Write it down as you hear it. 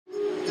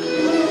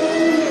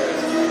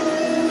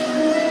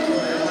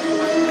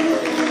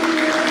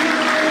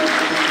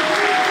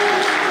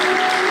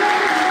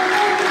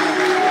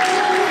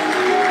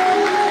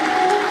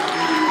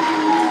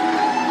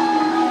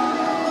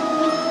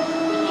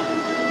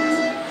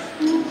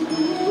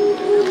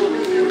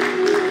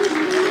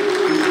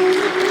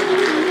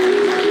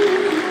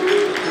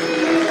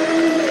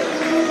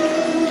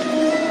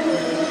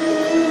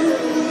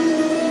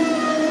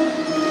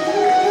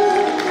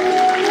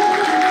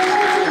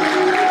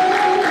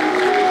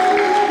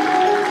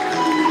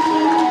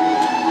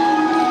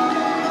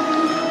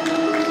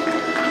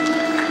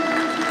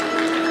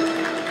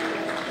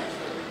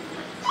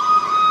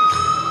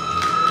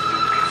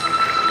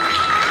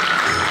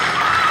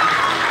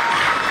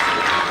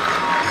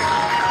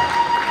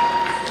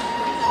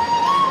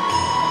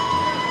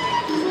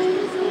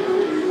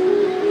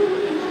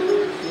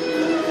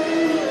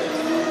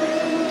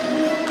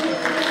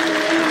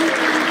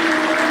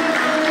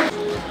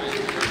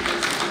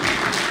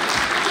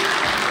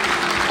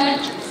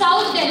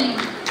South Delhi.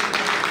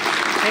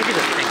 Thank you,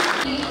 sir. Thank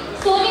you.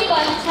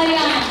 Sonipat,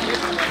 Haryana.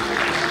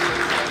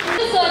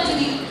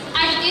 Surgery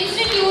at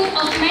Institute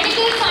of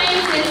Medical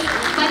Sciences,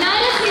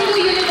 Banaras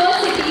Hindu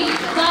University,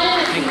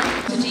 Varanasi.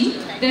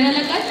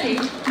 Deralakatte,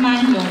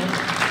 Mangalore.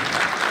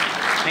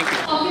 Thank you.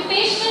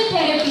 Occupational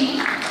Therapy,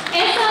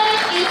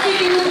 SRM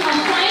Institute of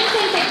Science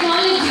and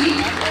Technology,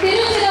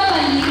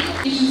 Tiruchirappalli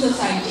Mission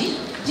Society,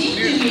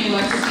 Jinju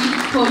University,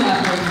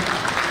 Kolhapur.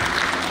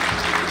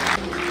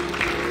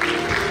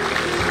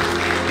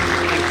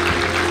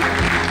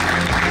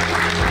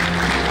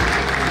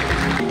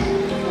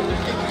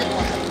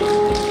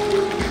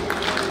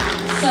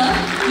 Sir,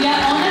 we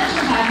are honored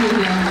to have you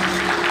here.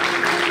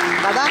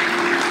 Dada.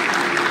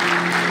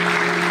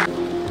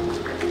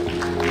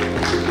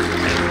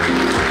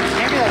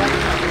 Thank you, Dada.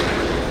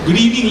 Good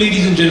evening,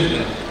 ladies and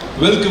gentlemen.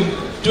 Welcome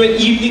to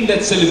an evening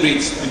that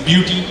celebrates the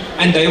beauty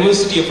and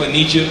diversity of our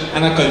nature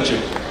and our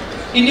culture.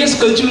 India's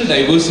cultural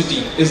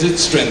diversity is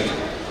its strength.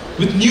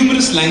 With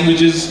numerous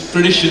languages,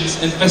 traditions,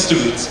 and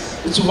festivals,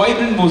 it's a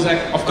vibrant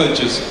mosaic of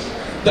cultures.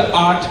 The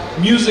art,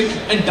 music,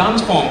 and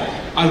dance form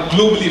are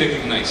globally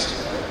recognized.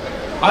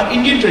 Our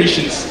Indian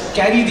traditions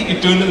carry the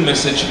eternal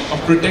message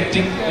of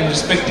protecting and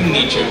respecting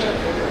nature.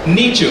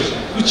 Nature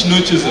which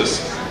nurtures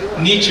us.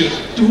 Nature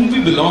to whom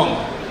we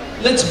belong.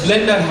 Let's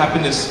blend our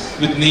happiness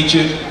with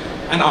nature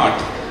and art.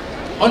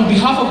 On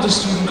behalf of the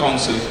Student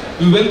Council,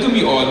 we welcome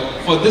you all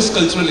for this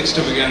cultural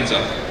extravaganza.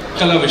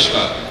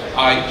 Kalavishkar.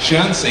 I,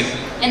 Shreyan Singh.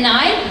 And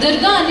I,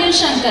 Durga Anil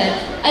Shankar,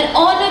 are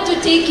honored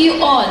to take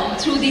you all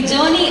through the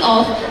journey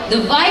of the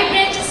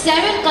vibrant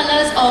 7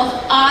 colors of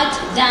art,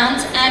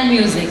 dance, and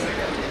music.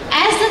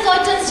 As the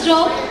curtains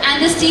drop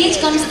and the stage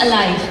comes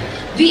alive,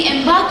 we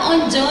embark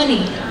on a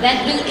journey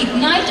that will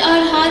ignite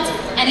our hearts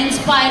and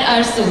inspire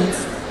our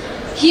souls.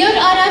 Here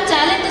are our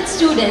talented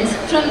students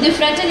from the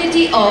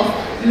fraternity of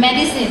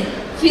medicine,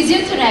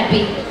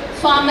 physiotherapy,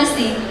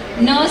 pharmacy,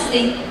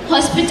 nursing,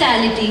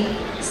 hospitality,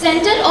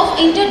 Center of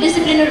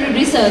Interdisciplinary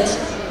Research,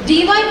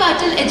 D.Y.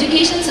 Patil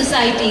Education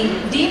Society,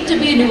 deemed to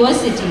be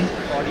university,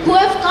 who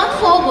have come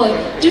forward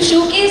to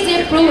showcase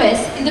their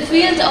prowess in the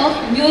field of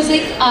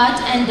music, art,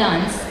 and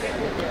dance.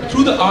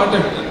 Through the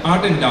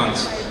art and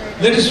dance,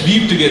 let us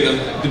weave together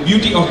the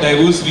beauty of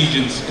diverse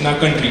regions in our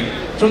country,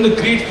 from the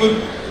grateful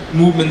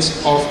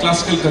movements of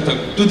classical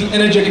Kathak to the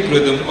energetic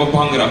rhythm of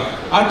Bhangra.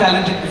 Our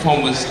talented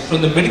performers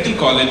from the medical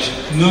college,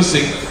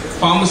 nursing,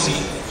 pharmacy,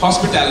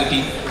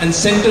 hospitality, and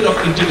Center of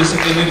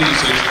Interdisciplinary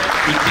Research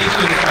will take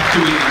you on a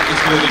captivating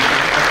exploration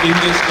of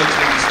India's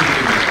cultural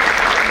distinctiveness.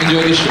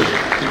 Enjoy the show,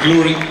 The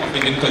Glory of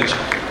Indian Culture.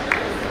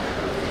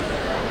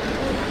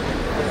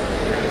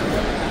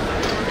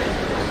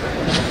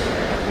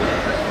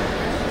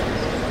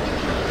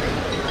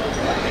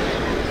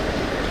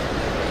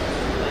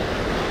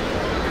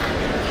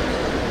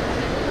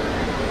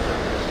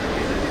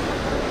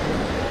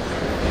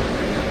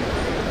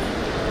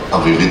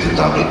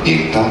 विविधता में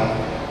एकता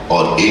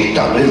और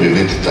एकता में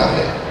विविधता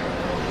है।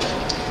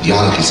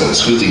 यहाँ की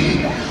संस्कृति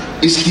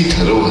ही इसकी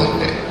धरोहर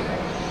है।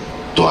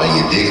 तो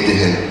आइए देखते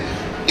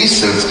हैं इस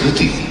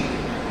संस्कृति की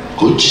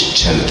कुछ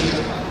झलकियां।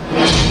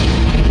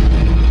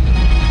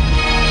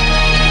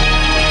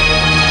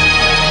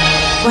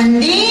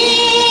 वंदे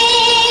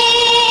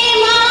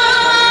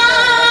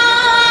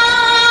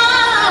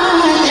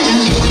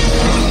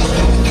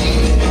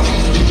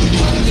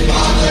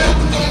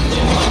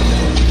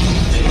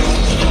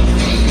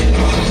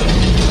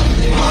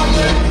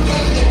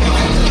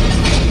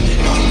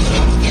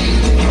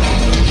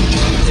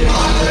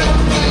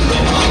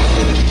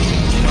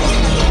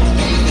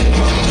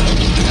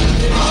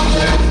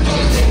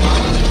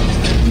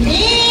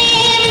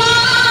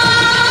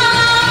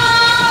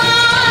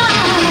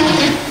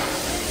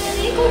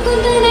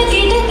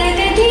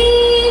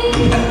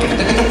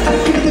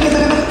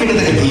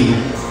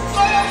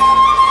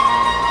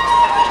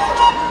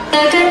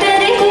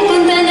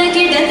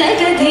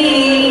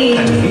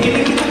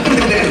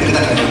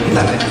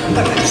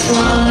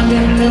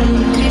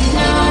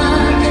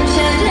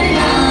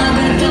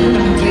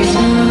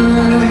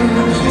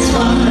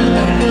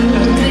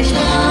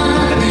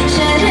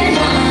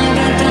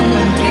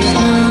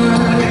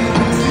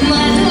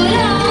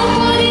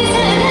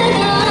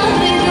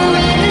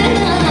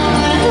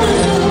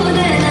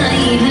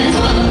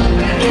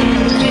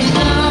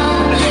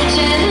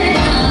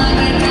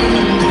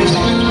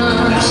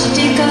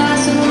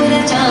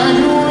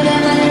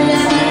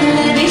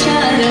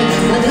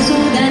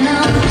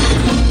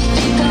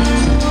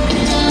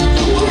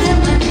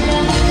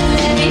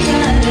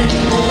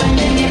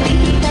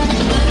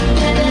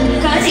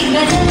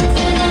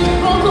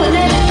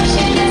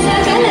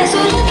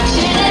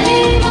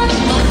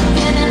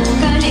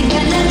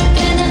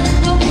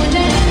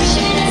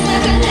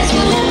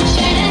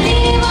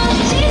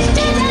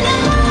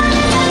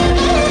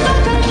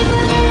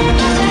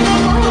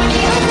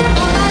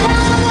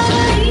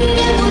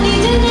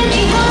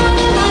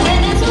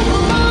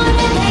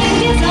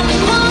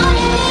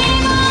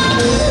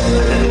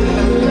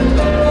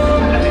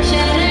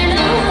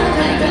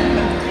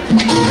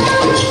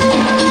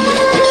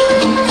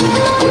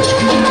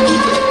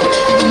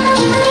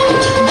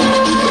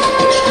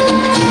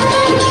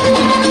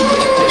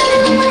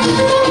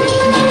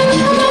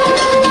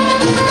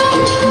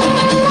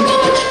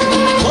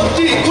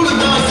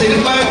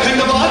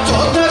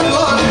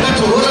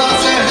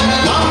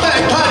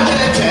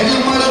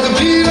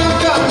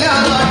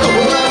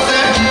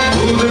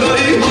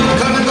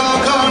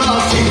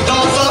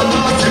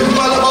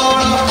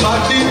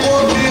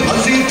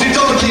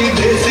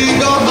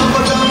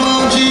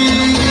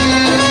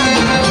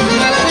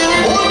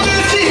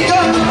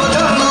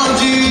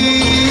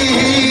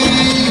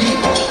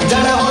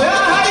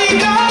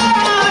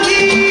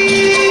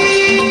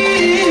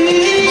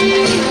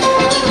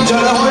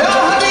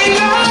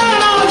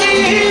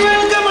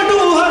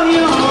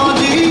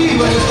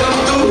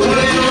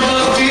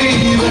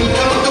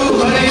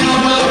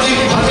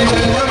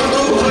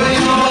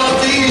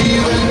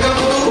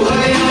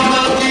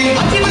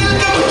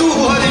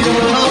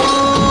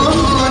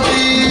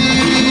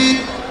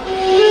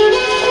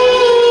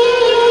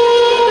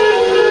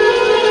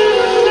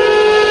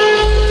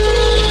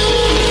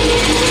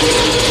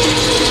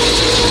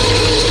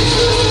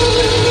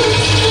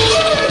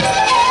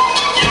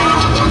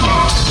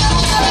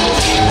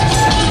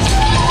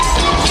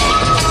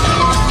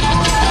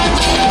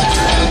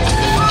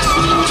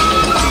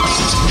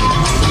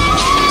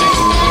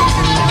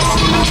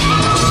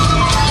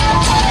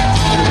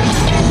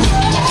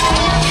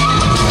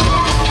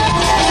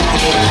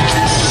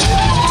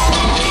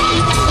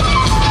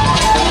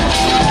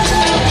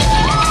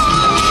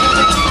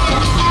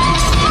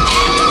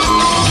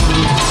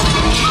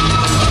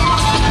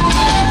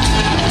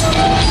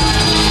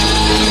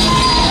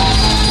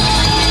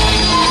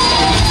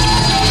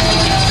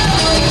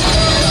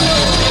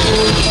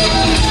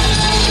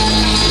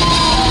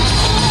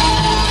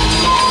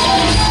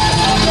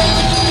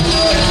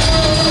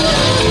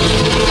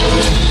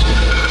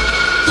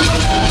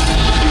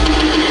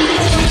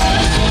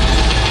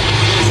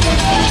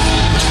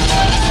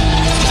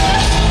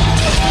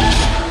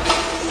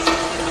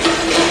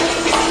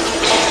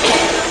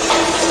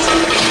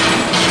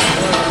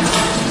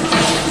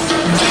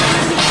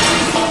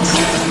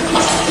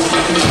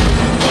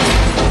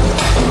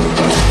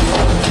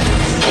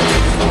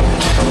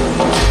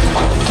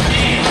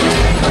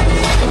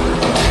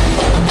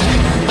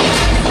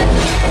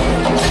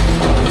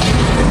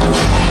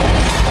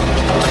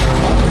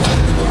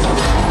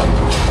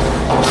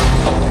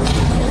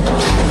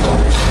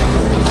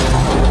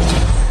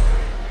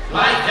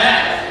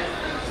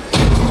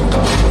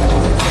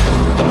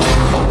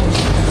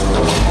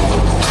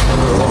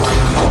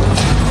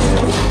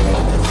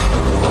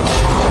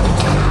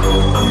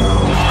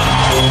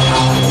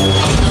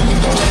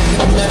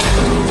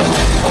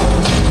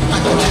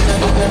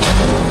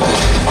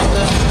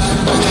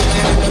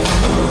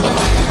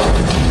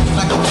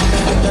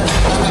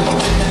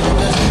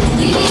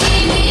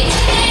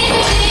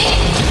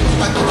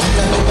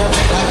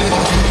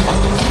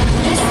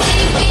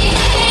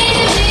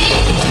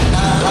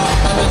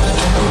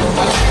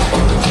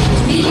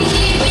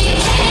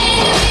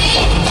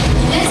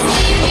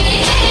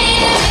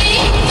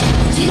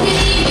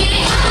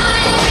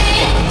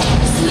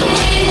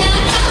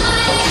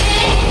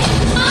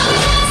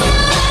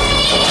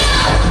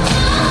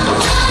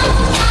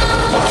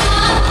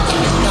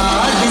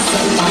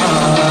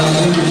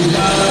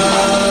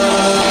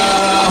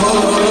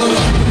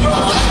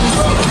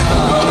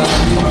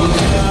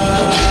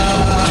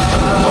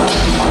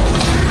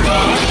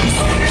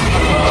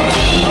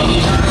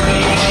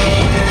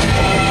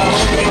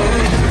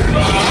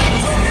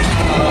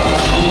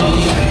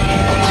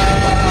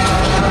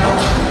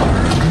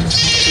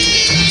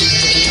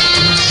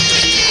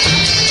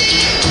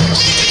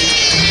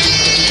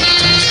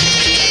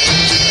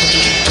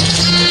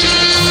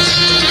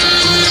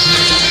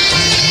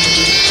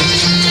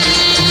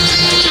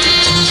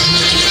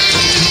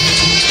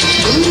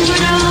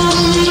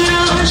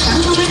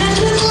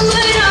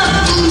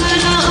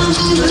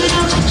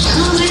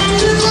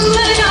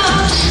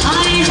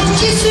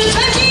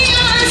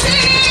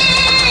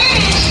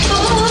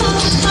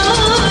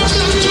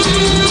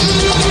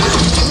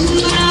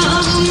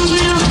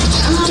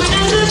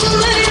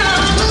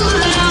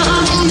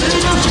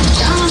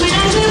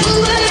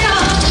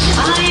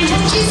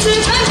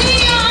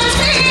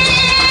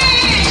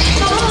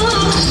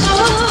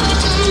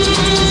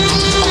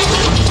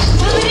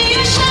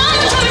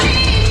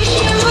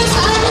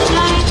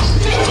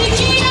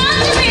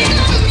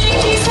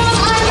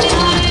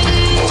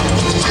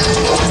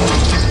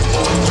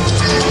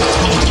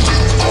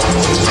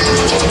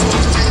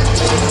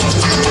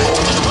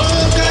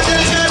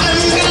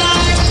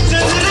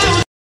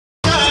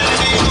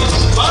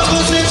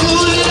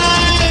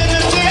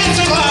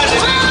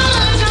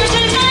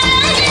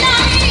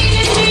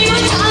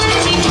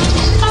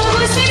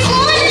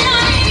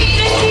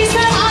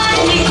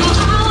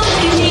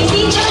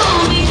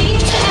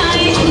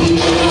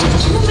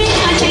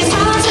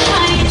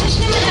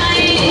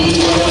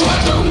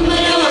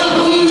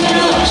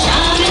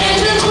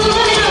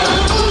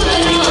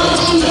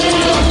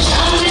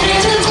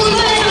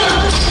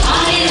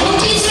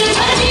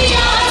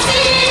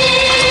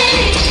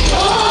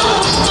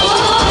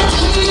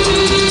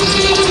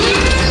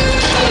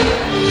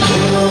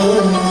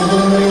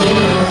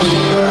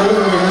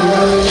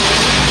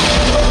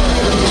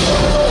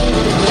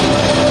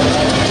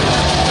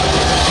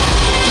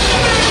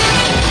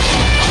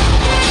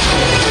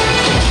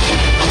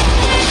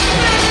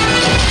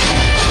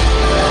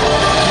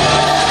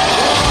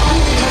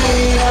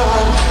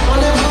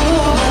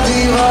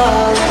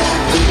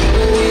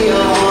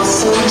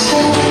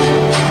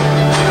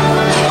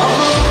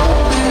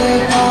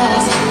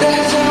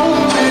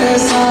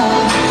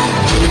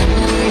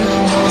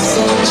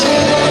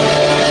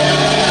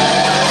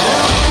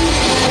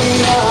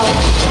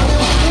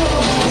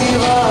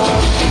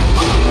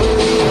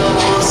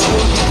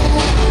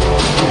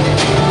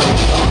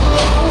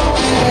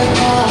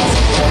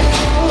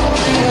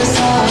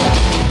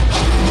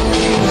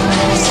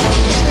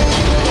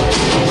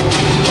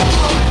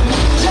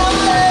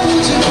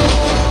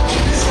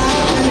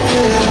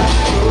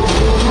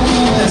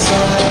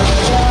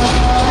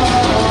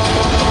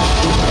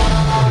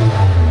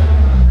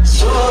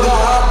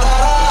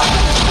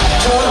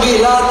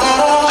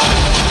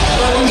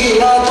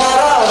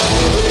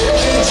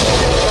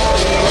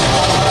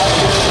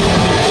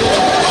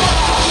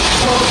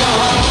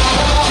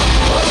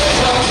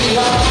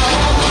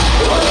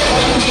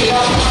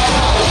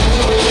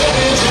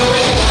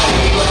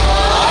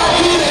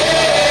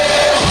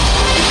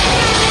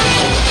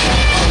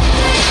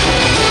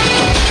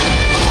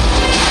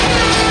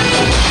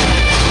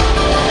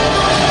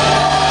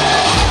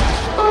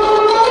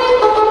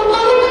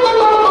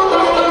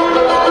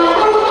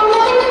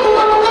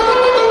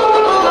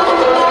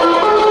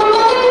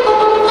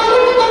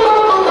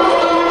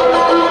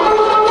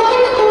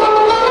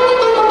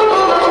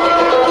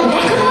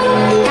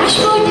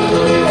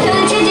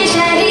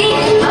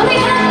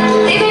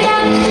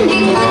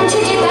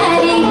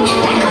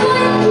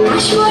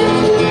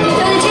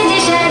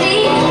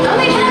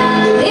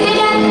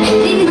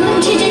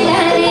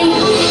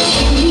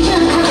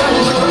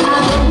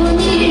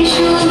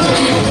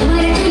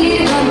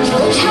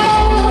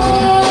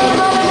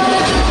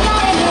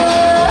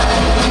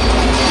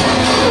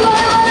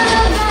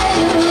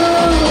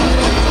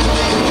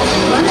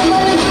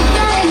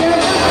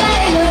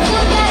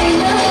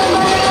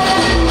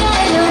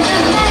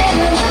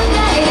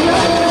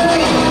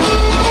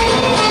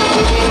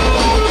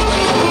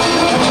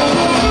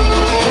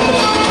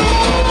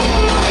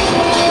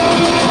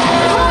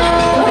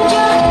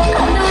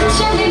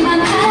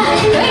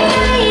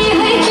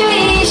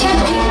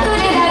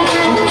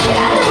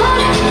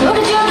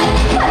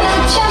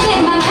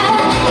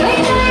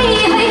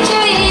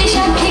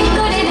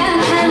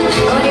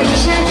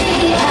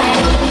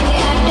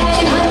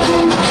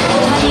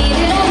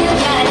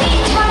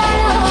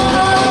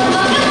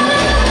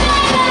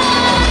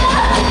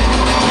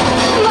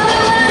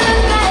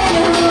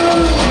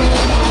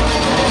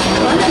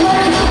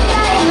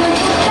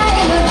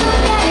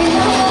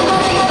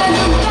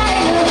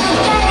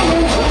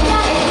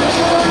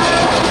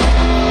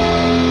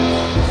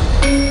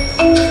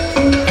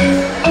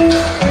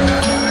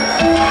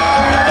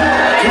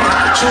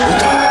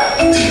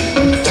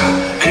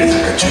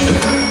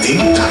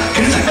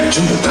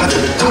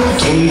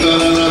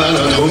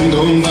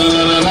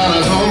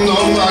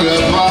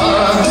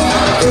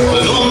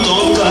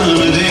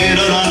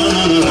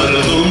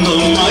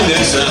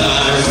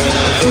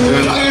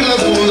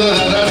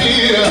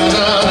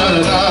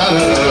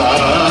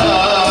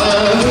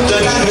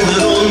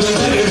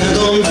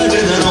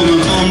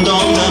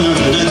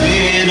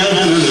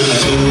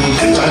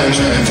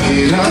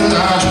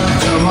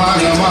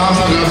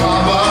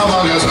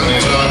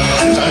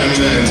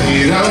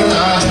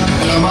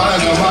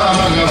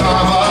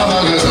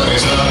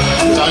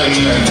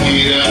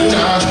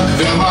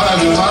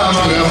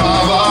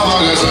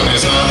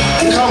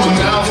Come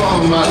now,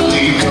 follow my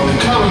lead.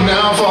 Come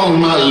now, follow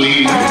my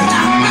lead.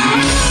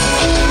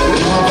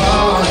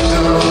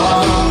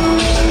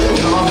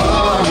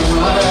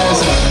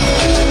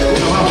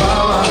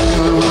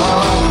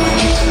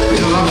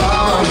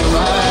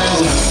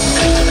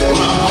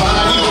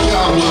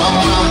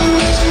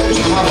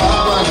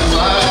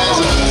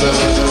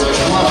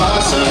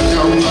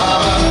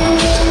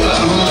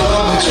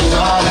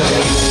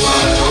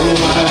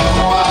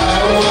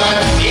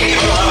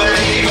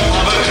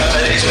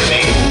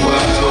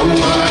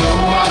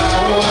 Why?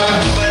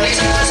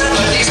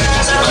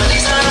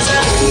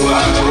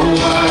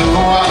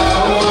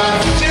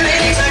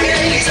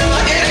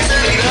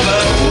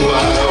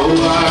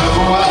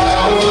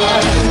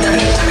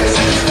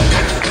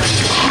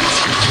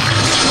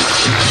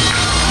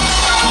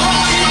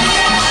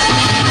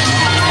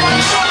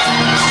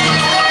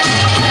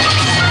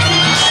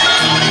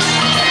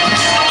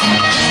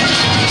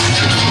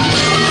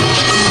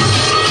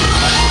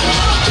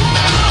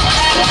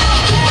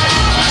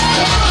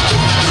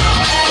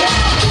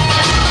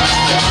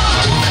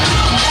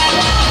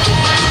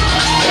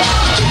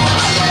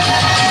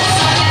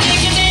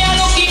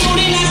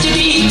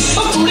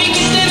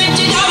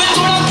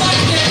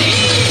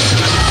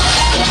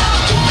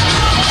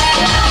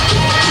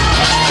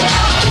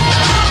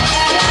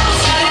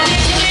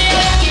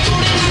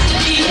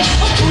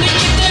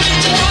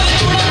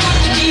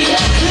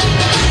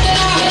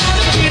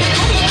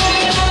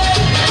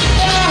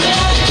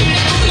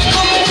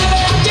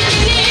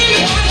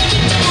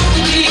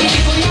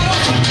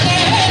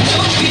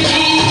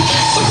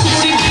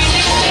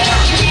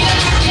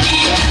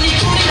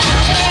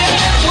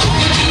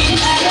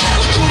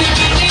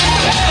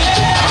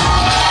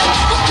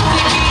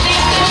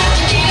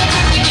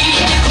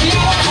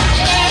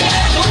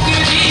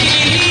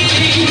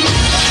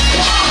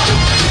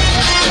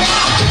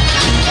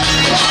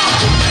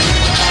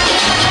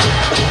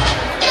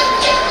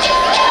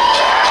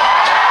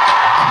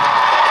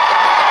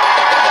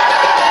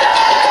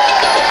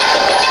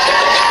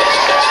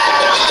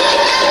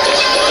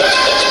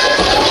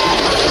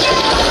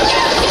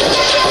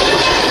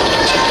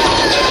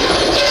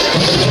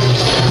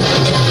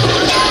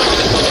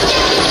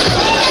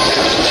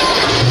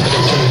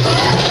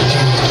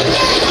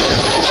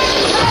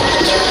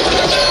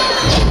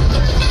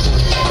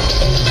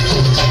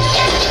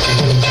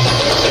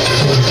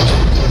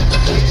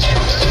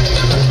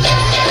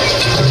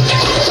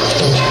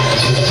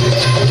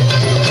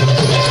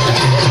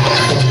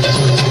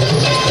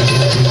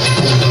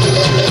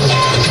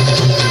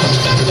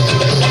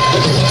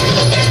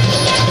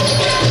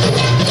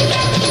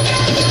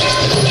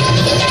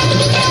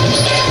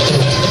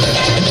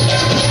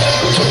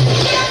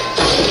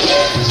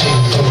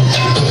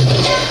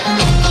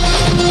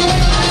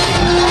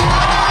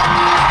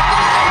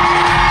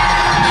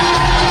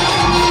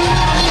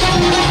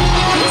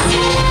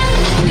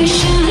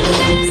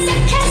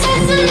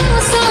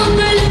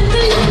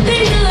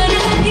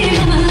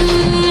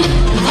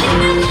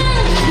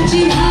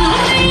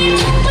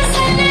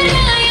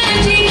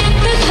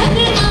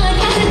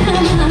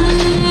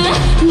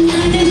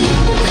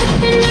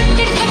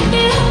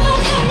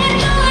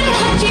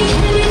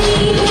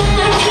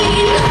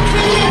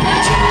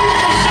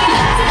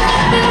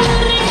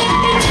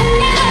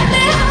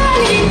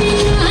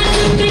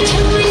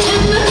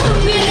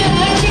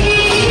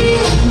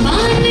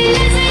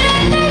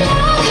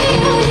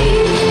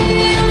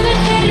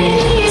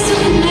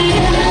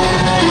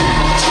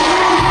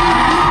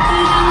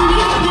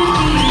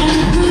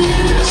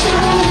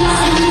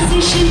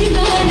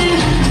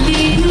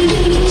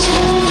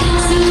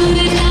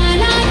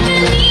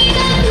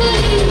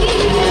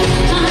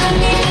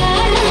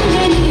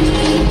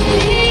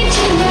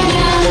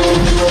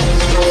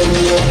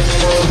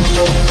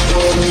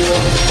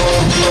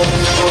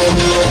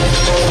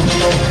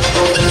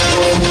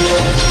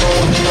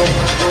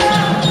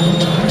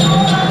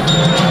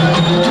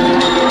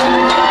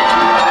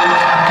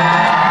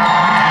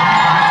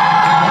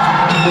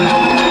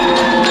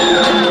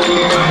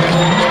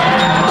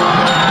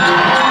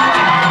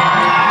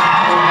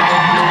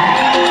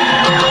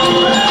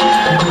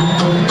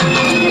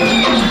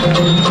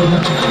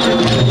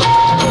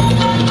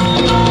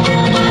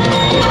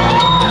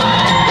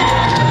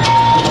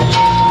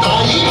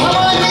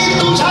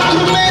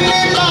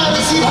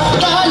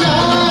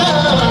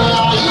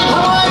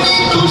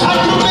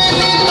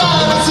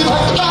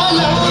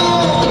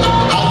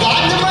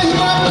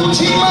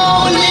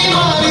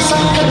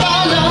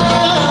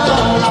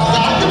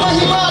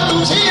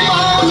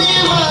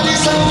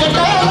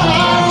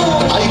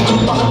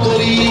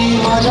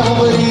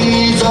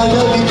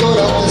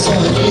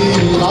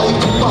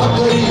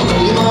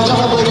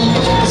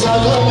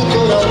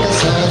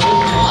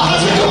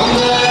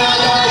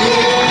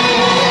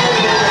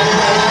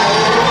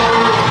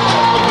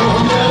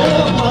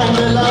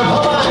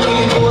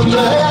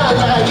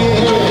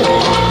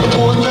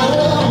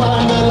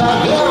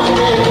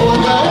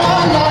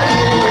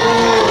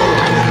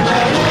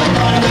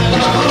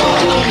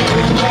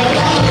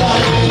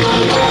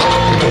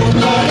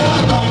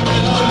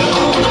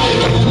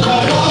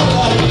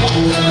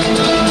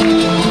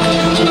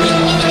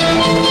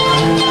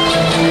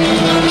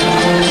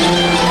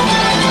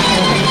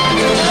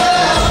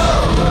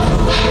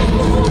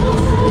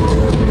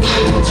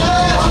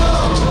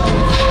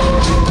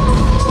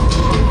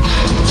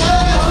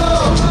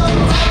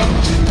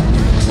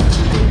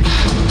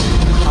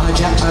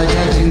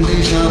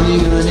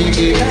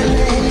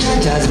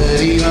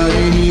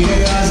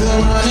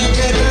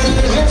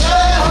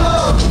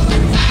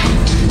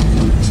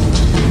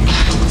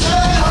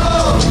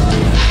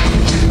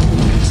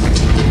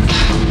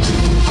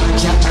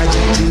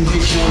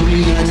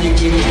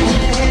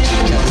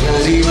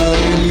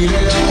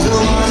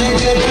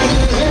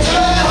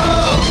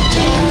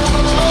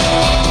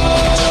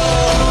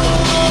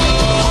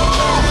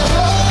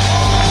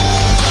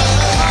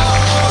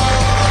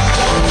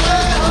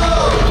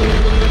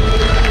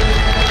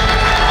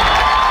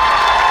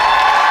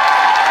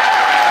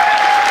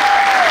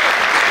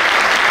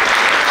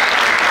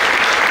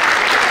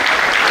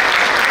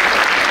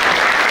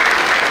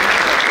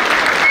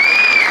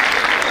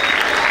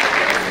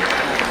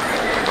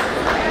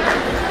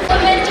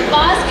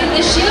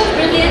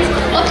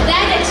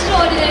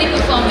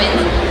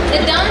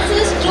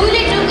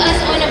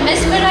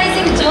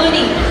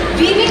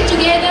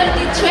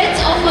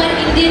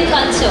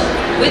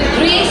 with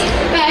grace,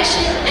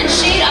 passion and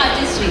sheer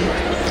artistry.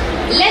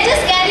 Let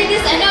us carry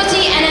this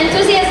energy and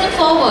enthusiasm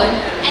forward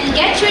and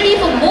get ready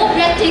for more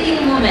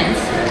breathtaking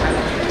moments.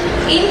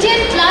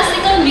 Indian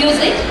classical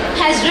music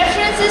has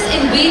references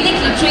in Vedic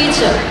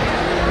literature.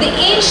 The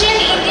ancient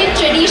Indian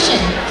tradition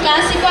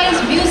classifies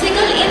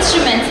musical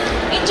instruments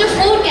into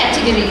 4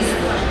 categories.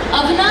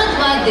 Avnag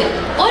Vadya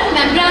or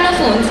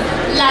membranophones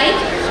like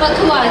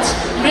pakhwaj,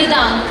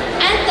 mridang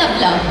and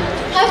tabla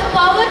have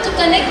power to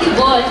connect the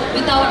world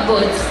without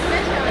words.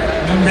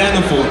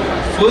 Membranophone,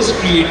 first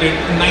created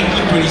in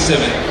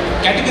 1927,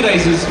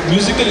 categorizes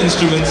musical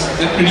instruments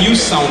that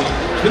produce sound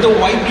with a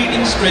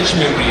vibrating stretch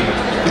membrane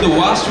with a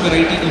vast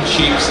variety in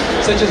shapes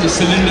such as a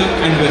cylinder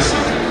and vessel.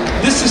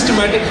 This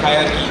systematic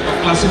hierarchy of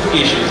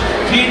classification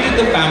created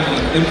the family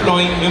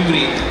employing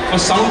membrane for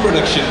sound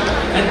production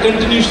and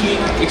continuously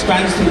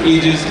expands through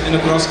ages and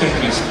across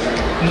countries.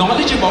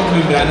 Knowledge about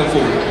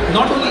membranophone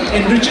not only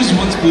enriches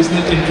one's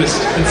personal interest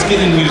and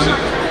skill in music,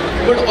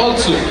 but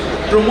also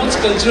promotes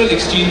cultural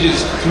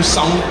exchanges through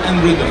sound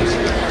and rhythms,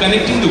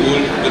 connecting the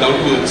world without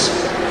words.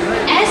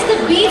 As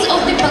the beats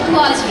of the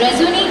pakhwaj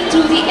resonate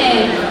through the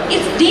air,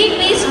 its deep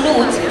bass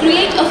notes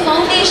create a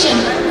foundation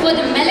for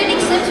the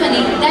melodic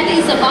symphony that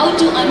is about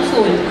to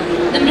unfold.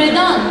 The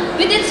mridang,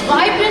 with its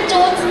vibrant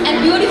tones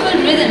and beautiful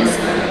rhythms,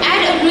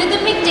 add a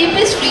rhythmic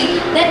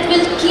tapestry that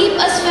will keep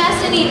us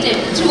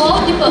fascinated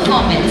throughout the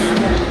performance.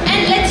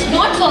 And let's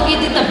not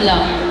forget the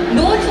tabla,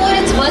 known for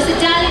its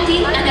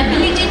versatility and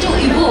ability to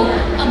evoke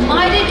a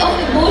myriad of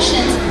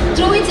emotions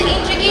through its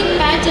intricate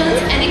patterns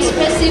and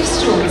expressive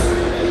strokes.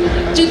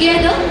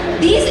 Together,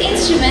 these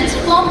instruments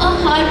form a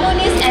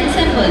harmonious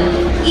ensemble,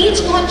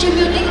 each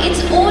contributing its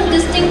own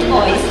distinct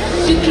voice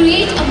to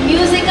create a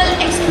musical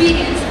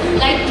experience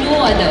like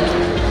no other.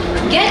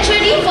 Get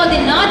ready for the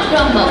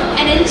Nadabrahama,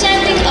 an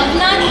enchanting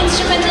Afghan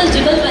instrumental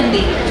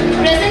jugalbandi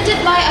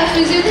presented by our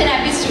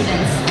physiotherapy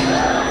students.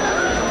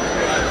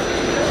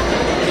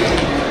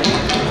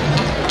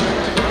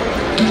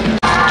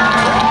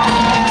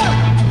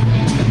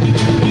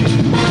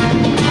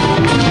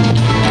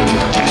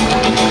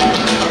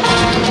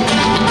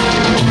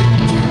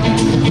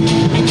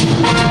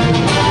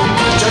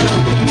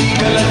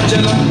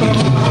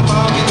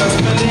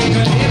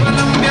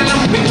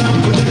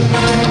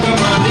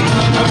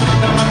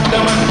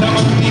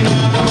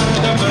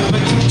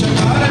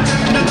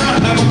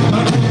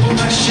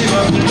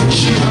 Shiva,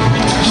 Shiva,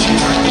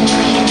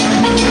 Shiva.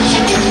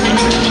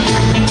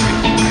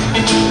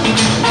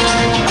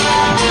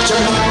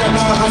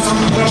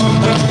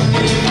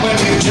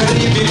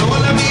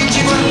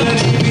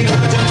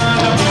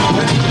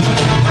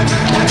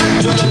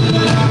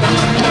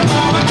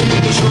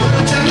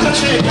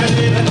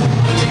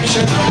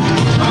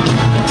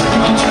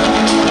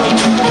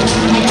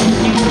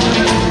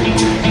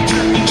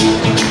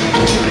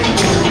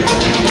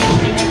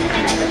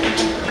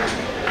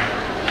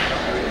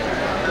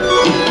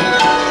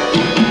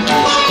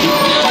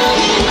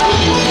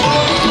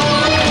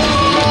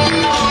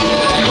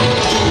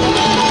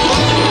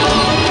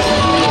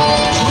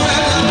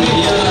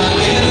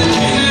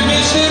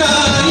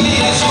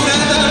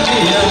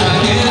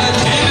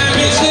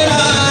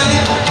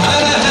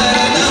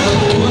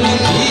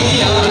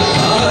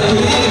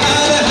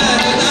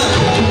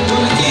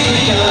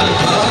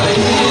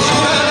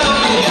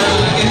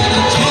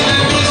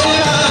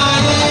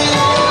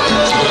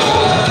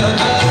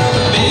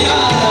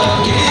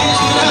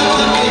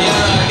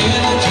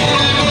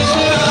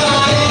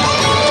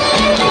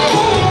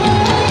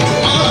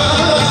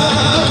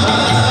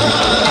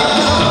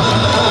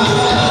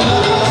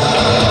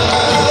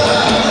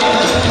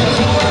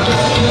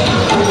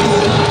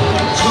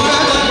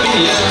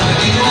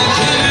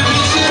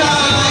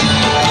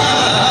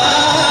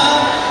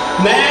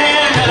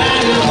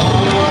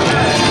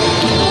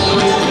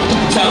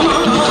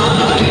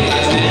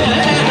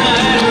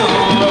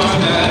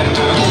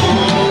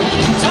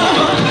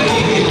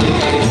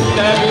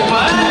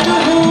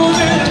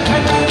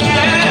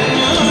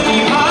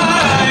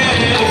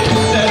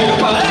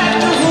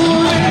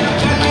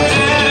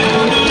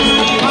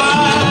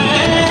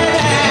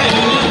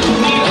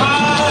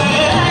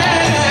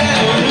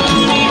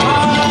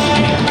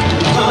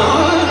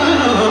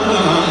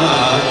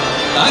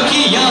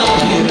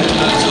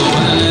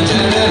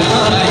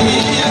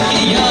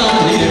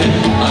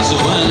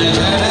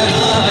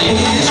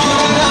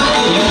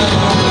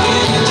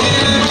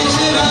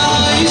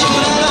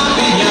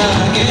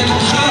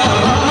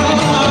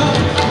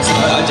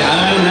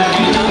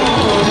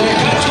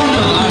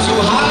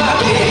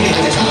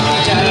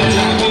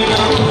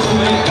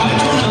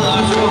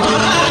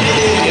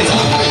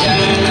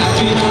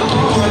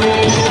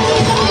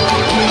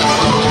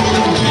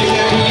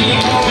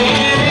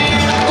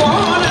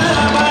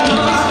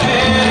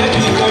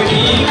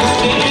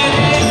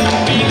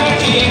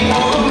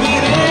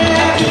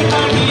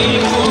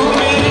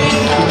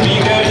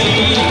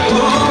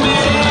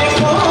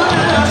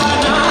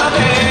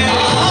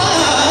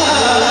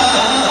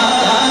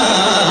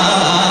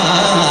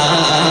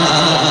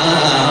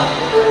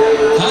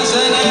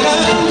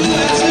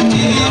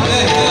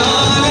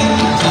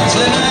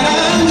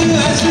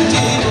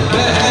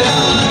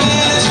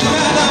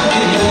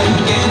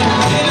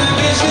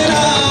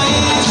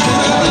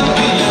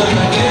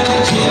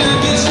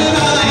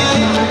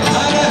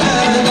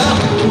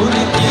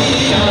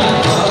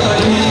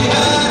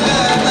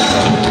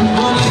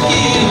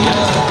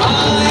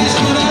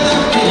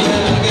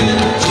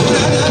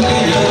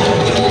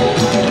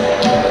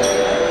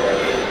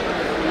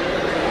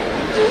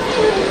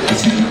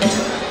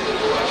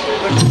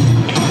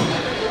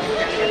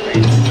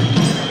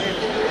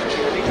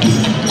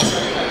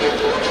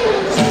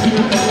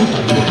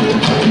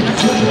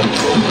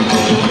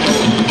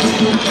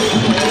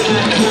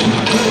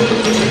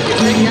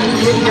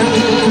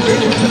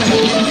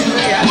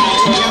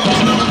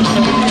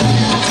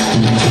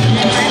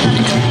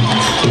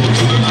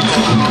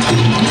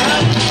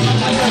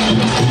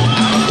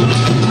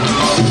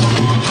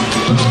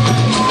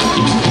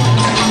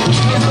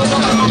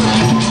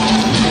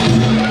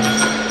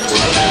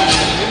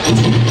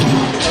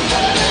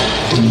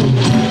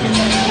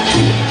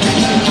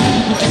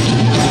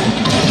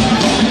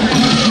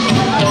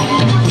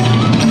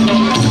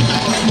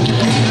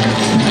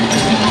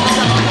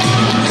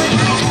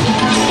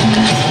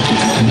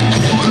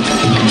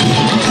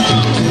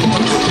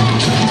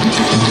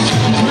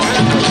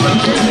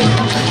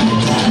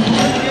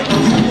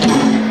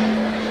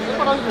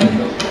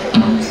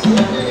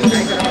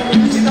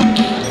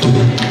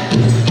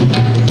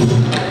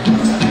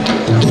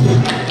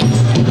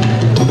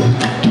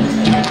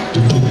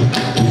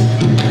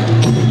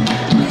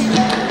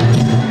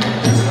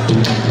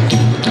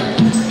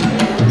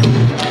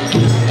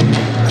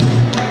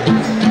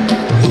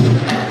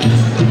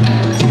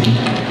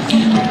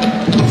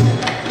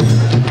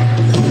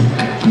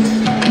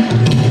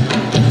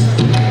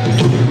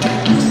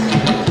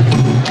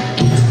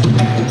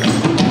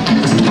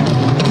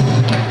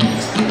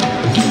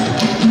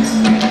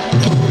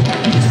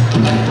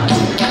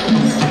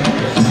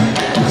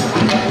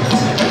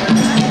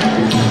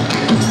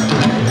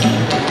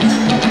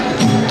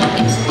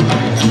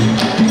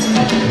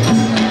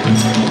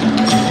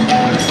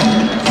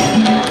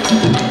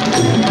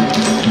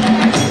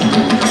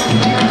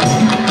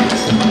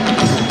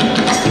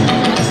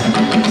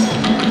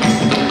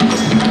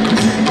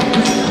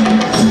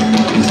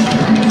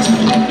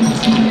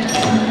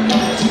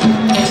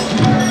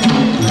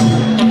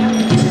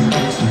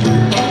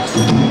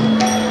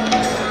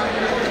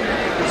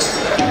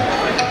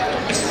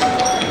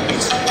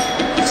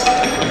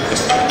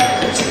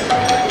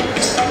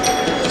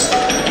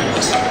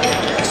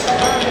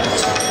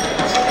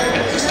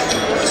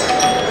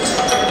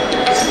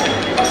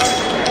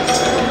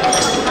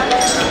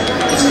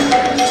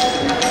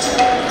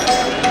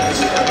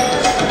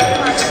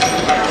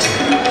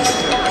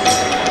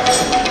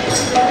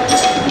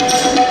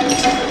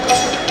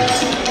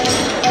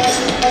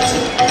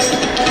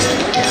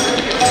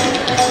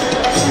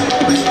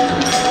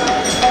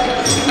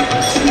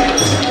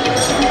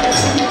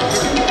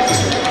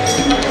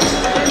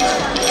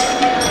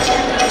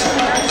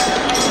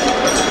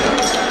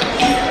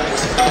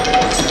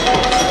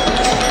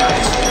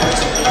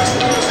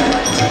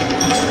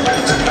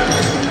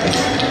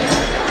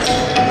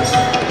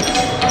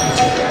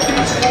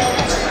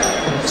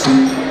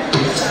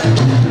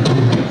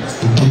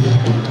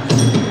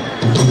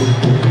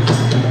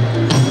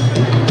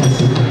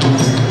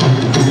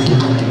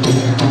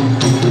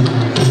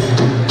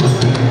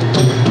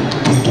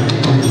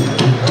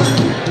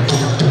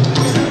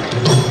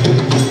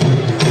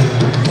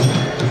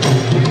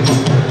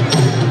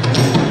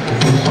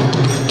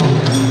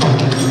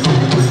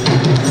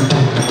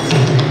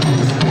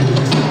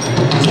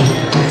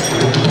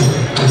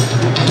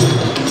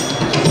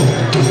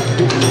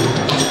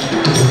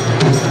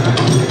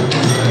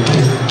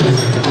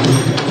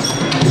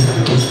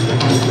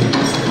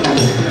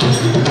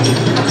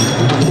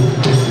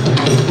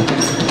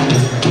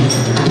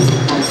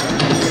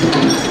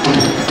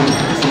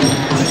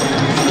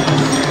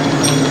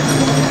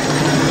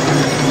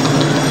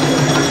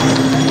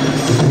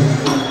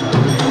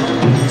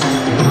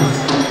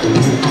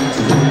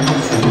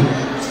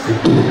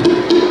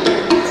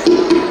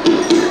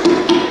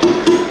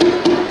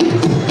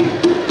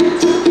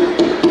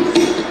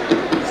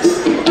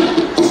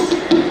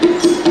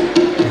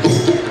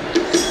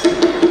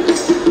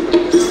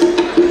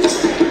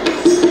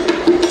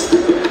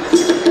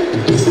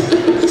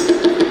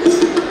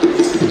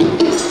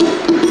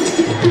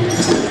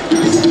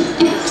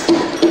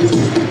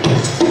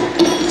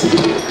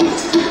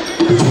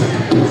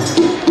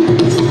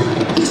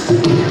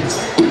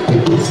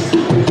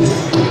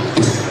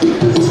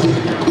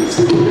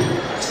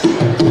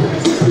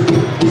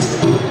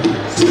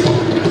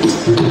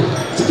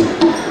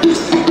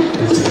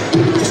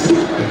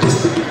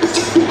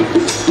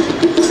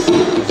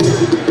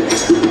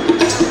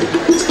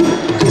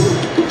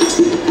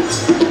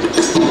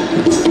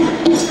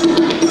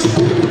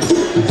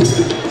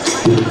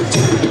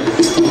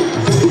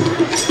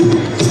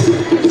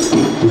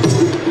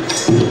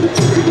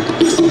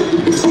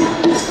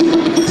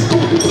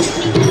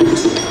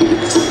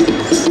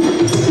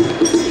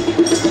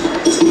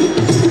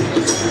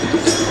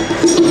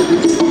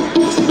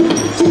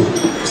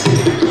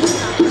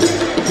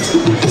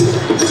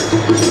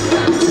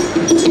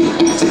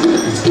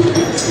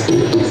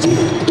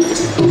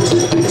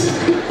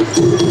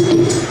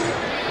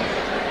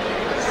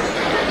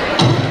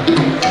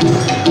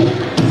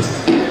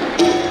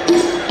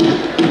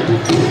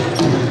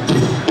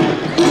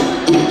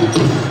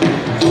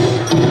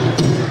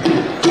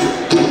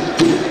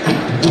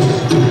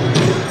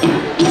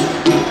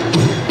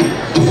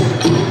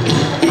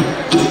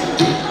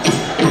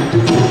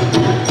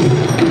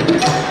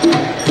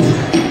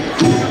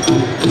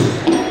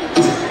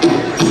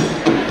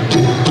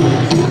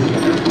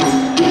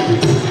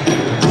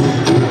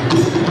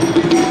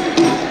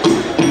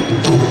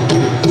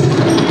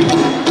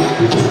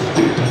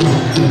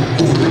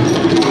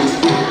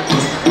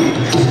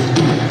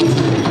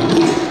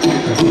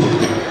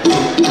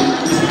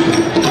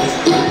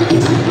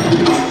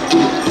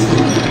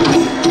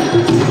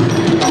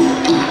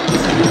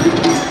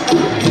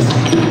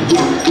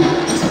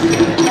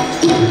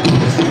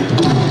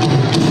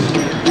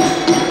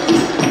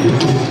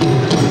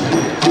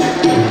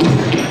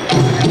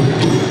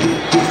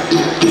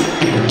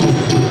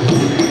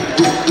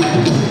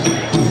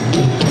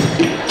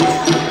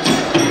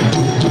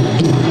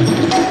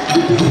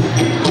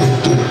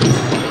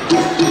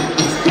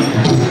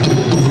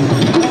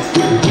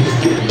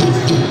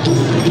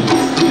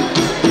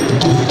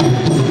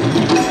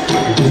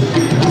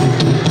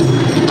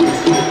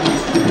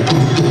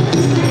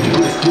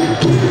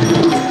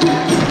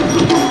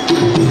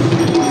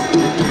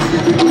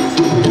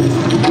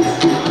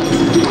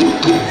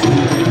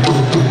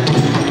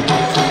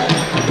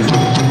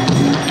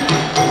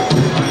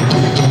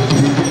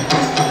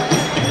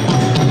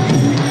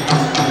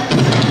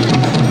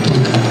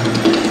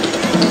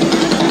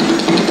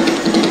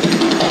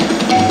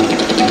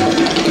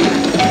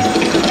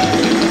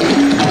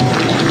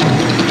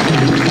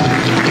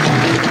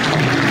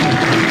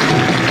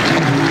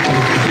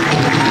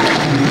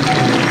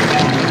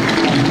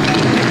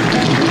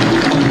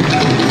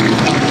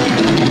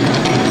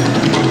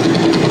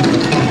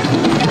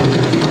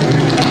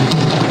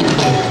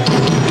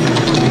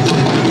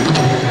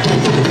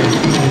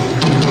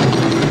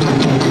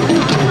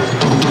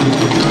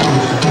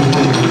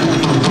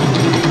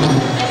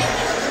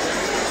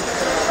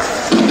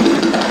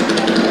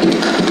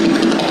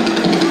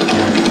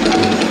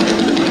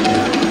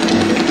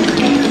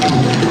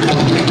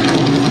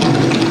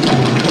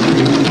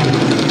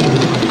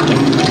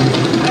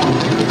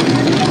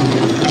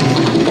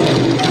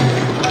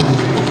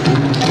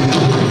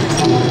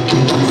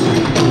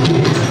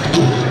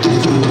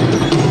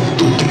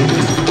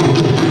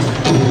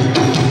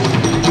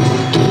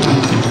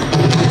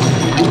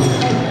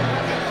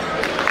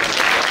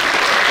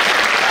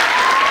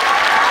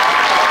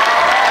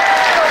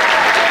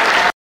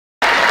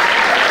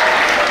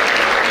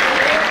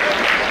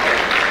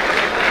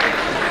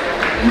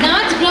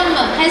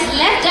 Nadabrahama has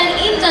left an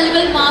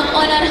indelible mark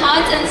on our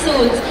hearts and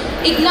souls,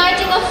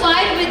 igniting a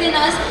fire within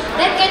us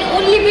that can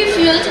only be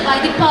fueled by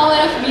the power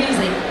of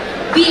music.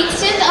 We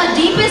extend our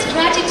deepest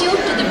gratitude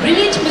to the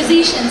brilliant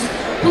musicians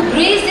who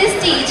grace this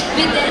stage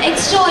with their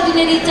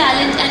extraordinary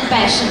talent and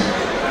passion.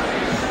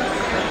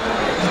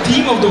 The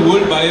theme of the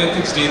World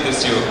Bioethics Day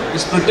this year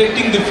is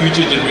protecting the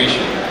future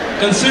generation.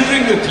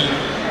 Considering the theme,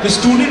 the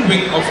student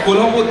wing of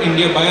Kolhapur,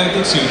 India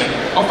Bioethics Unit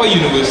of our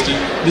university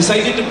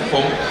decided to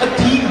perform a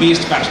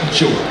theme-based fashion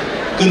show,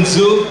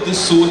 Conserve the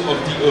Soul of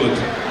the Earth,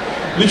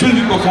 which will be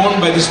performed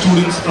by the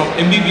students from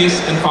MBBS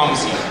and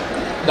Pharmacy.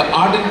 The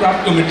Art and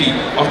Craft Committee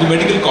of the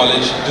Medical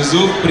College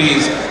deserve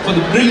praise for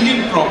the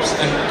brilliant props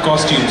and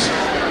costumes.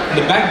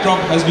 The backdrop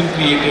has been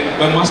created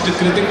by Master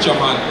Kritik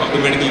Chauhan of the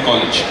Medical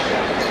College.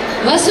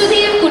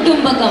 Vasudhaiva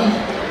Kutumbakam,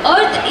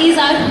 Earth is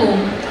our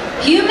home.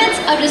 Humans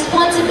are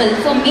responsible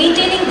for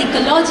maintaining the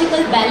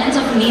ecological balance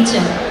of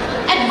nature.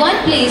 At one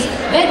place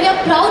where we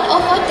are proud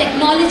of our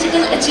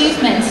technological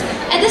achievements,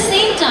 at the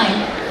same time,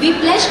 we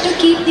pledge to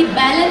keep the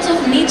balance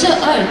of nature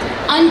Earth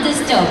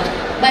undisturbed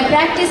by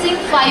practicing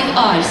 5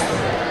 R's.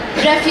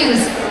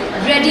 Refuse,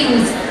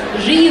 reduce,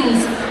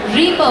 reuse,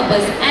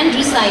 repurpose and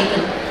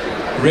recycle.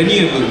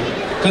 Renewable,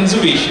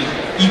 conservation,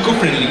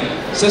 eco-friendly,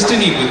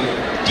 sustainable,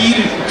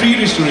 tree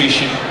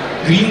restoration,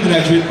 green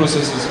graduate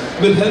processes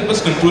will help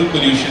us control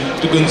pollution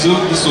to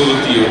conserve the soul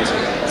of the earth.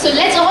 So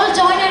let's all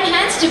join our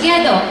hands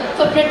together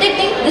for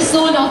protecting the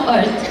soul of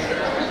earth.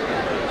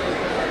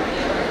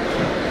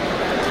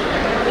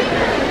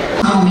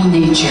 Call me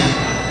nature.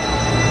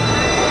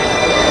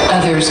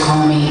 Others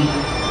call me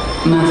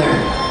Mother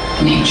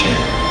Nature.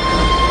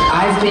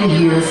 I've been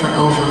here for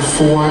over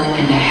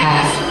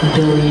 4.5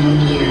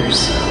 billion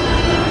years.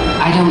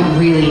 I don't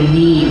really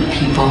need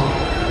people,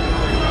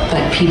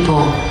 but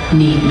people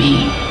need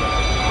me.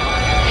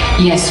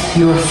 Yes,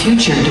 your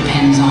future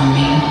depends on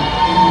me.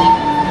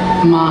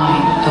 My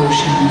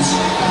oceans,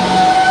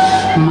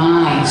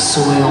 my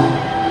soil,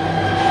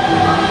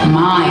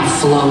 my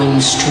flowing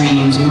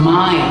streams,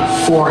 my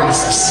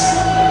forests.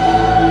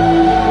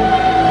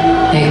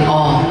 They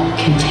all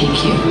can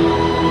take you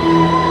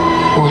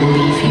or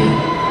leave you.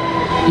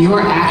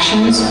 Your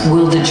actions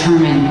will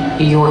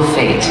determine your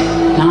fate,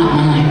 not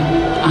mine.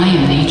 I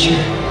am nature.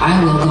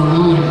 I will go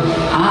on.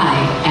 I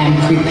am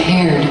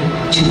prepared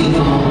to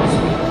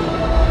evolve.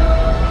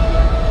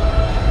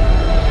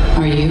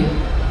 Are you?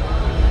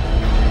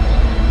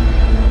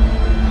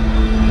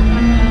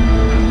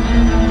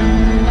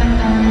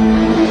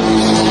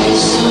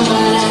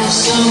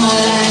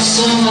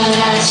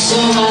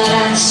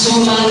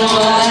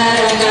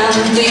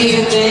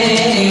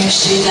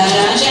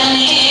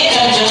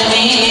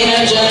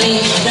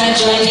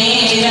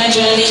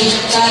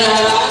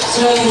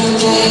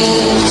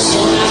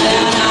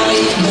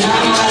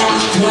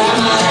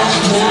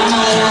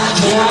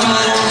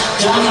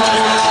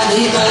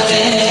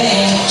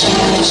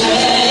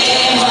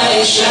 Jai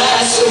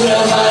Mahishasura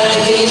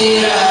Mardini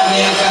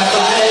Ramya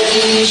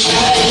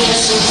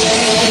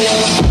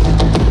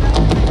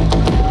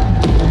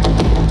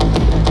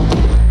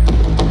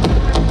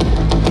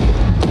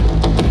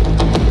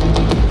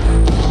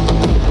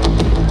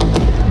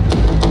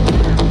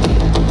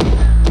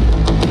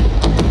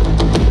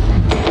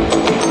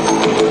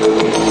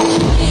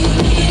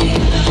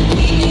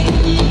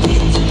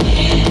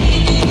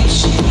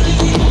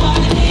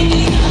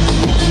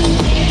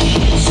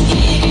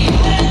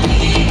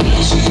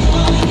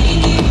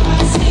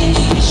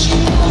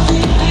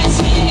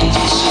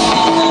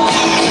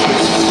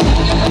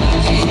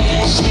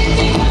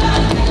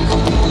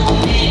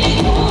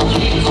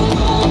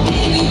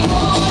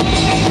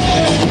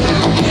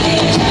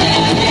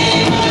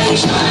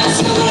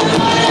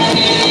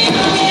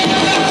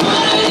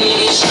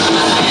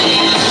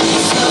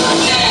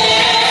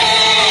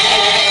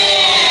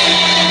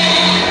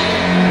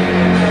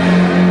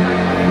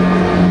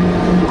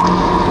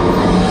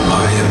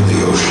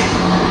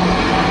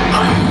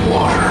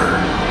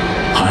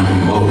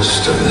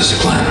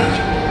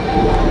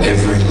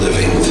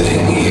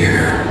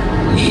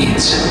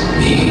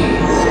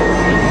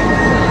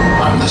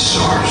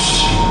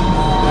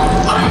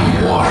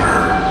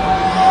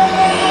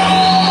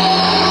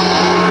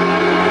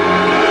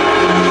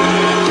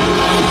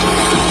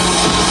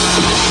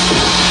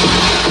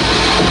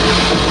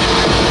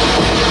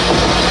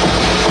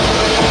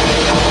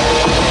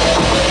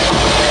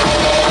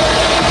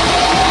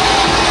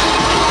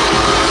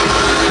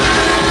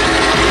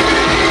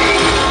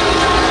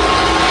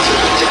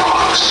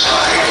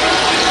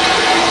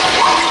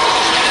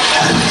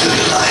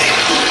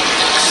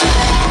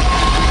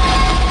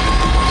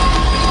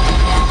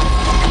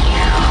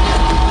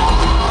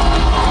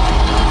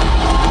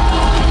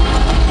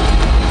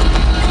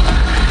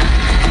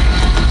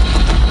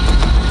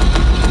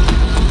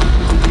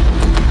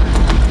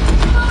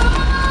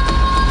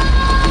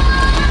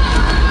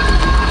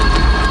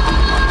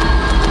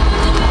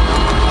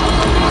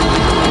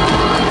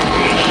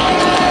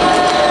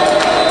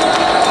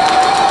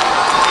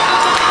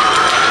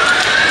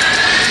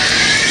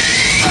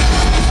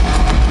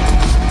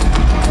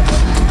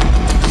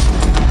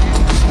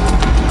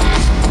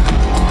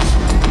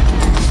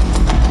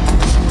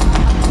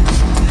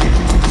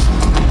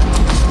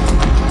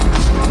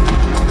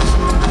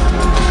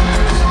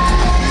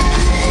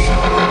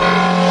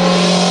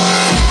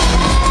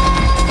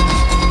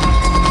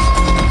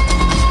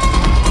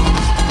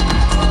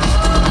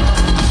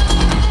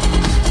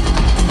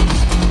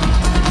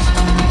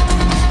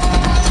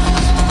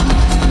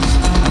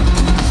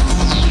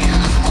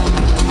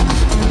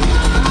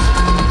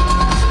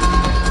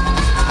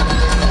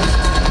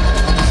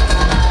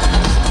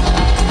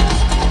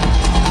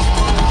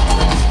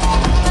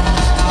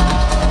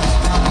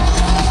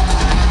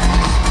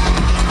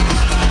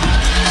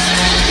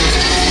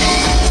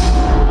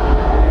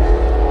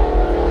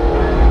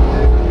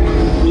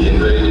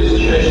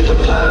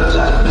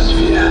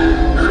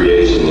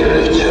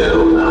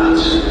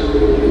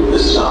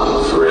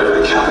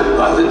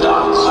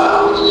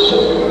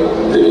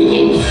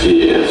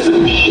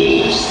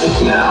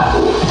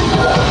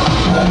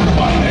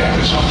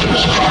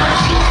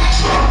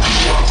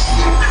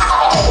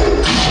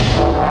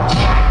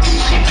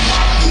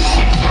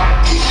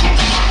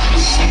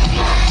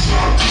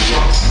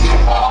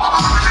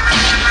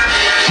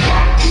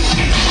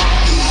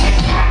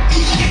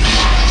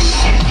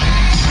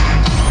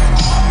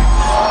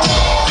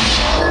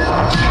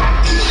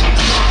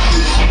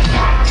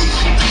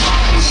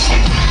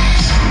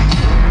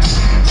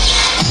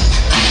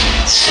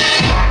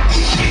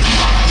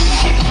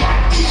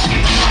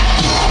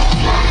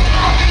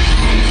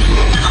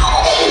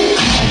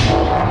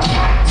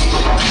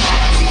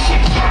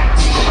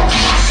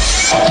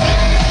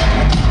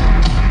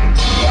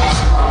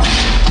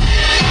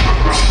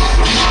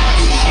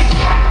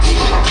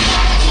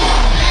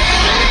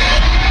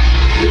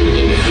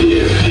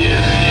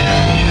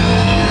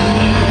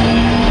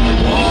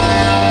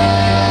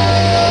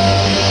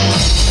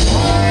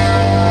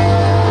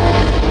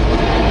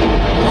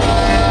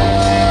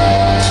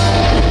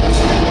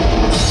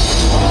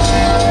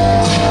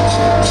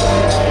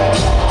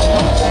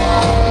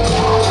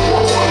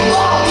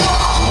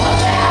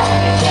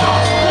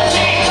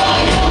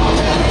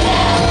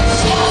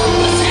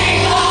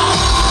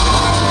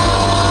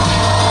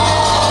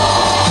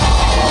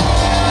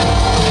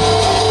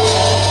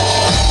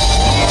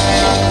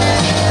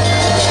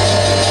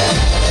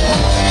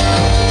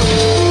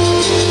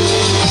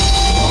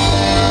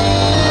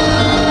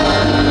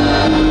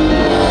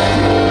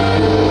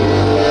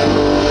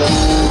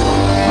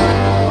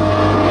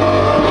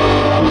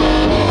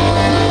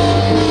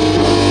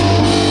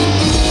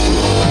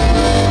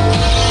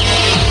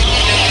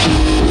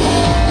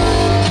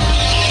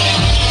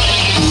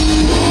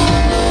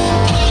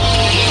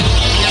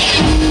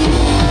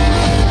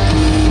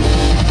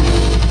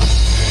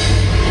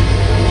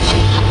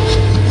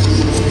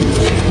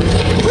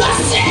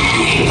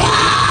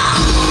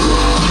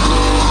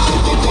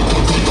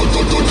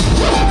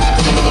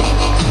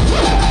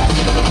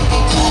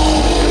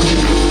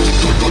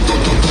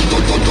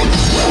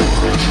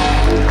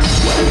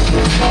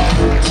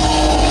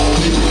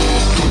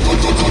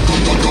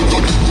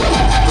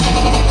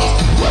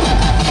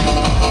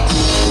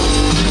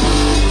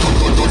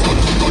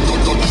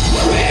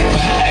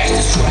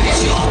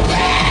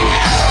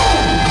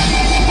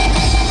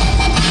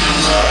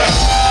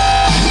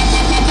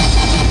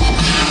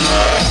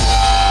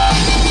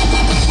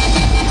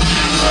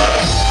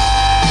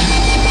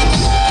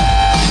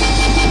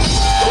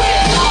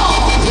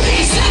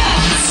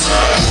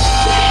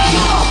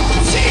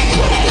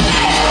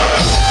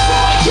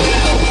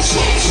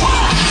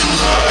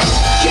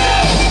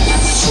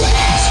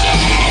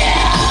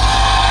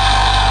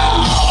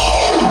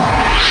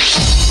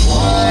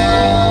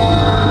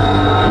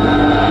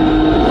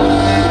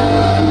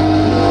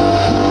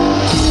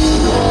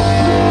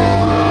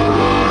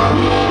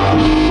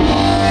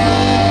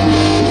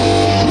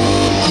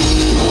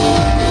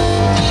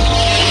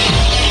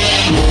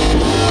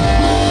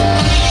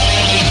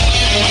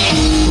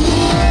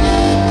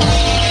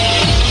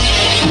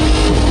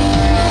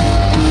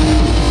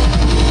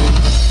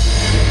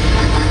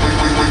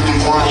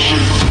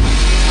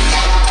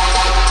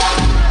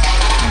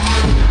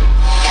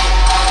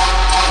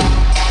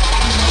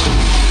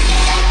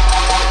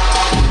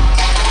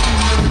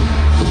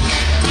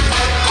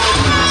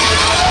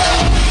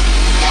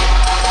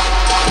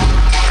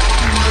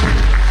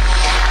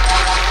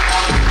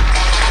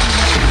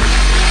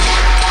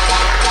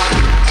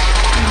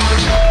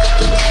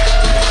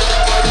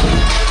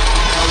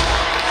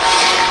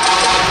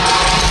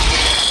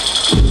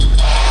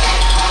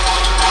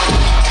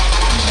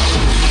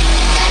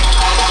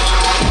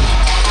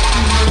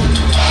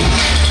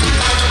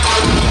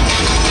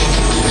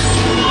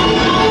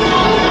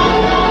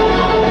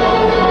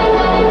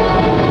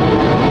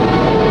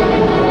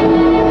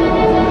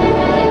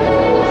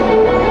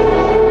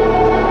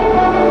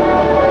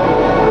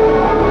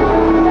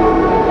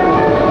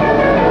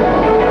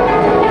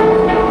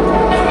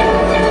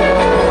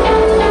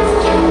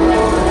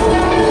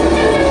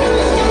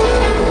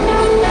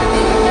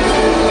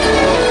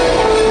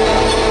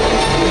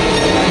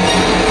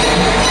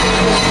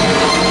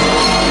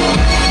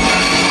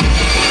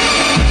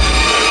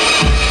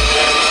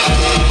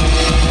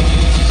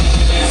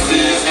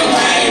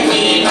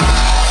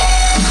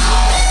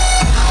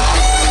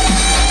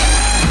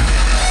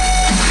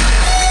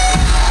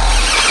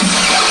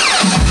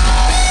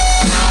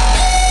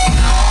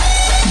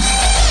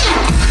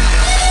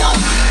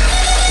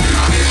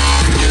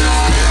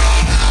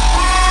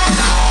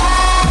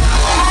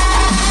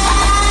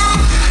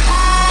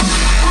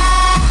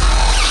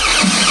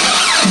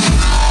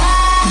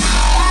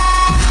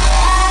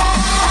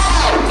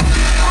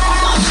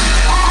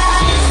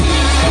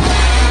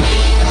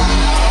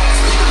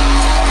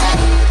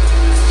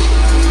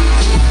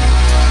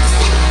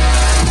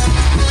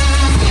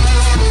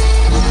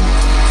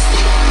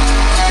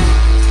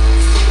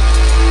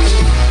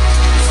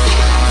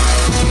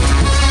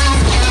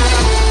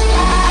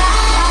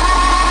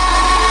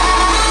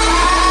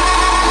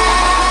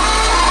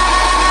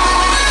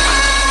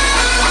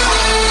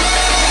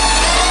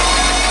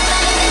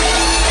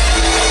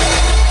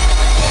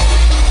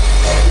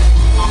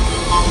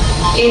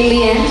In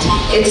the end,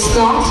 it's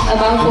not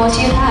about what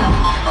you have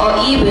or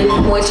even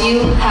what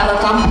you have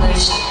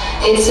accomplished.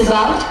 It's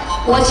about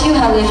what you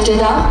have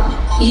lifted up,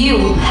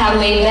 you have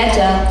made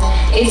better.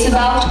 It's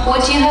about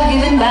what you have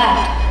given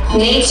back,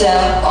 nature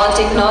or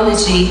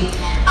technology.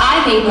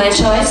 I made my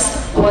choice.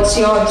 What's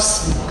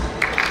yours?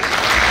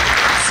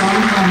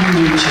 Song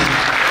from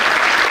nature.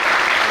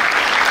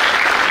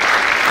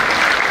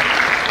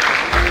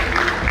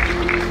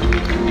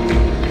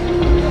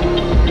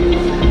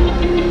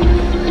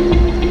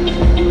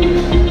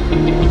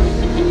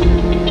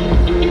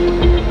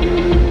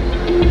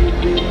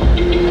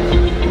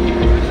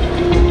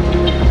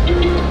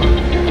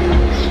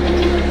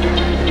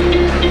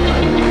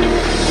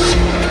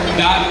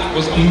 That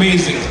was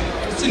amazing.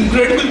 It's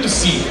incredible to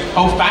see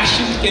how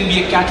fashion can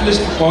be a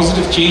catalyst for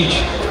positive change.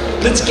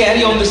 Let's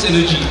carry on this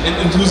energy and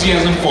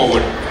enthusiasm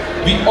forward.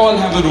 We all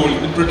have a role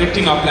in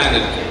protecting our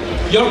planet.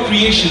 Your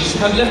creations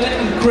have left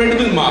an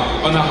incredible mark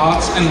on our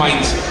hearts and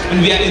minds,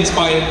 and we are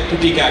inspired to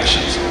take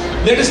actions.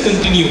 Let us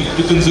continue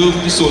to conserve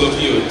the soul of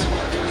the earth.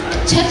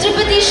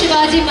 Chhatrapati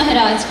Shivaji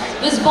Maharaj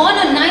was born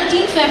on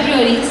 19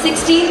 February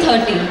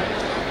 1630.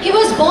 He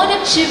was born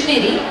at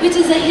Shivneri, which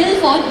is a hill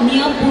fort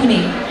near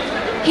Pune.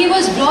 He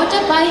was brought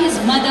up by his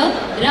mother,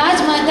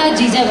 Rajmata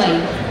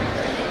Jijabai.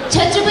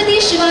 Chhatrapati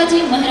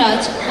Shivaji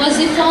Maharaj was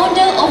the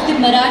founder of the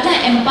Maratha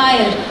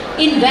Empire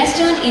in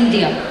Western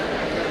India.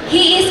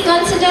 He is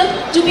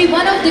considered to be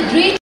one of the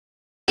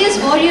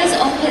greatest warriors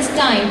of his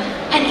time,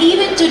 and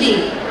even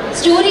today,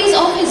 stories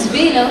of his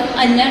valor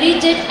are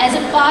narrated as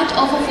a part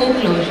of a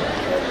folklore.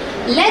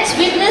 Let's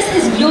witness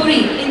his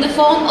glory in the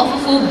form of a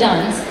folk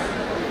dance.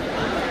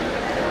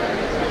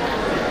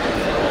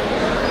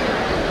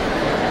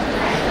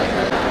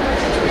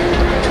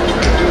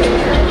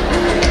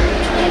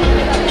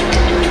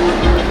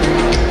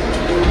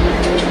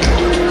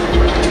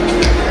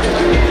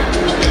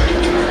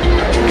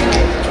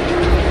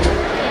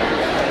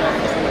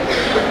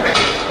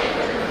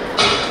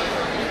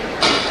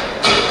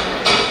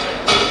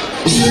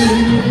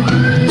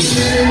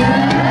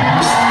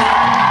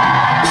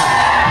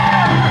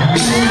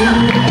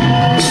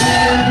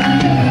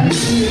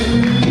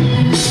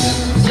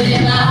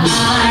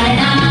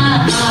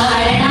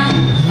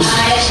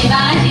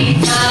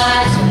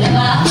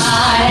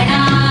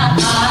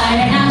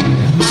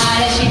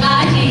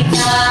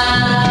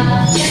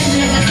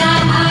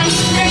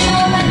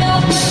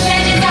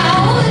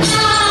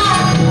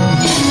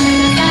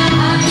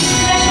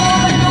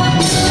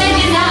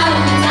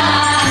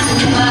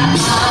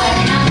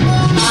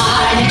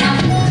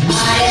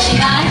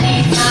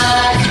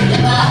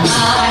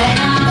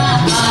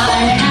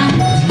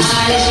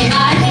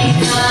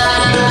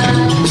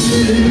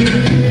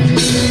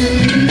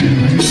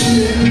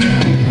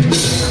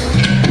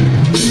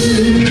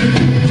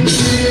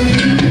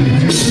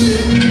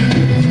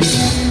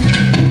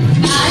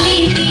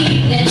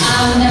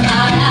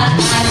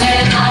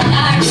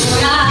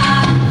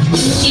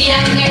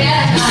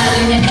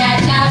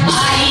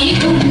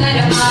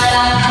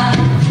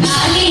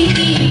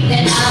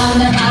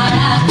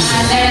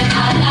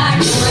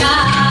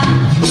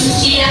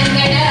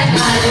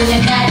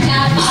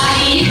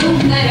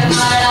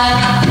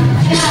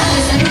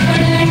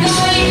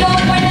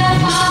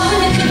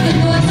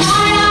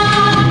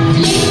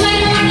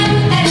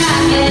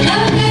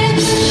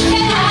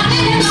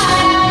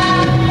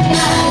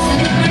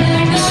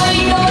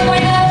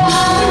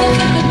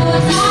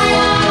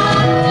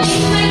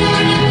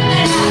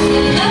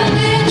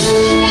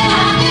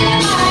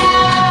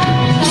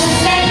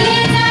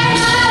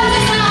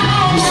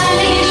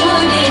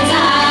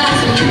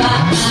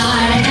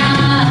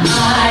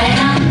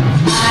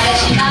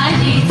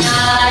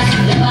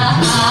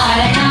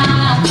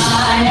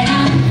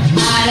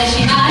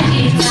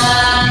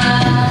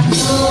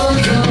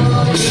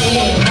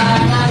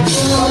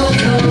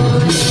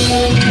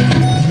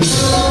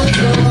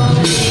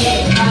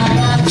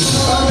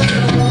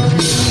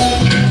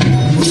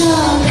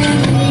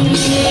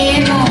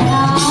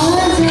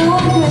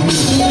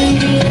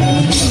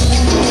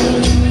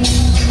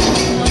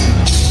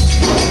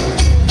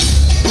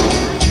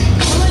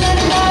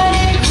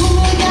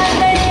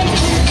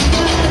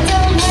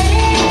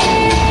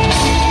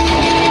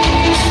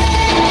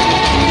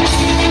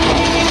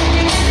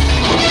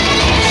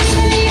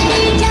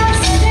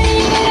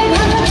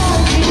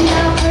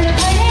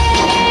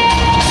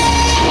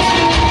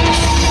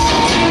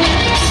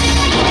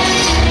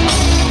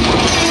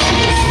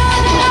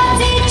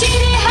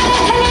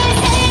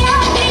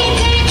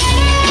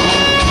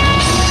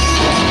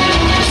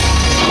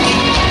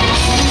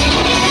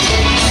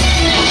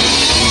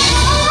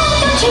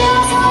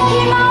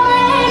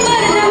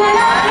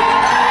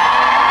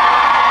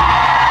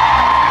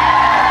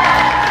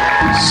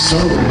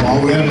 सर्व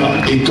मावळ्यांना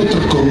एकत्र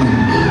करून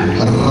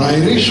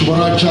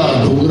रायरेश्वराच्या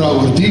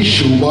डोंगरावरती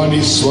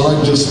शिवबाने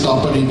स्वराज्य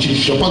स्थापनेची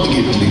शपथ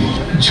घेतली.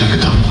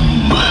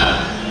 जगदंब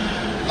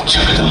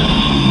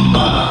जगदंब.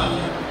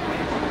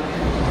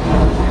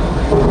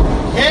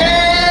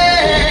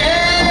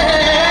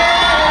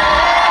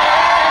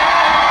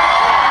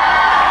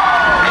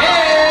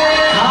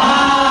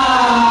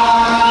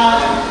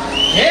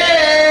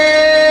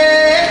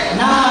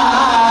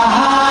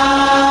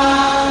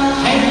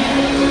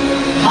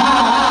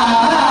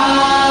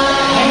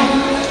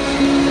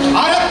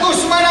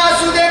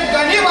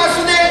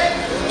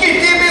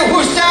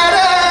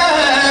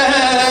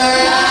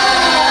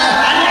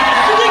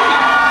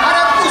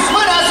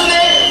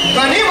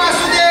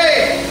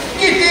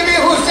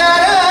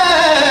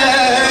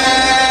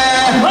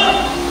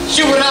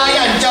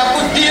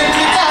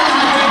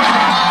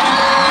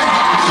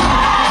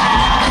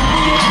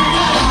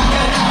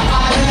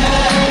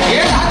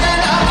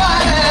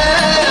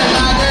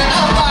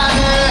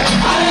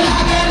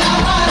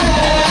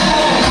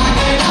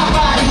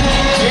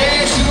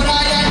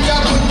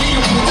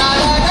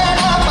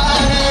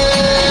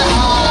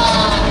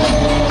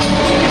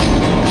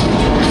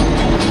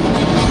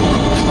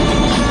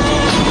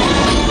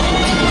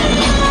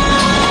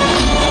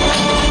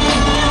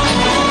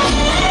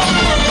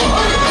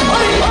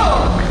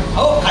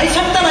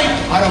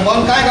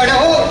 काय गड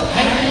हो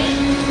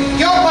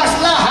क्यों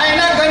बसला हाय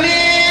ना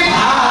गणित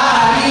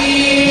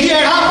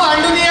येडा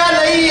पांडुनी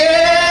आलई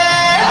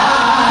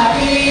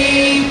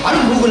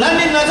आणि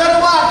मुघलांनी नजर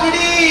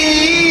वाकडी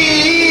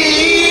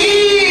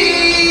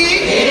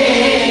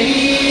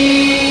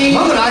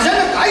मग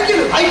राजानं काय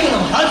केलं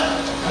महाराज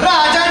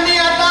राजांनी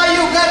आता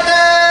युगत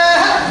काय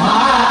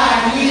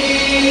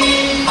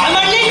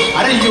मांडली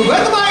अरे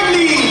युगत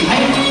मांडली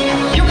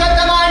युगत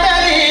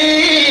मांडली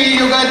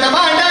युगत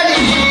मांडली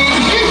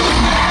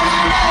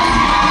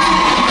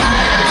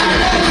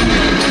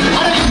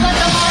अरे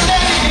युगत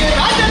मांडली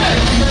राजानं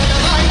युगत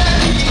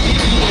मांडली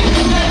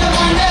युगत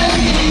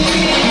मांडली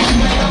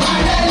युगत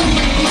मांडली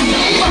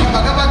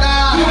बघा बघा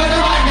युगत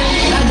मांडली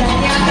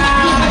राजांनी आता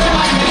युगत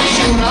मांडली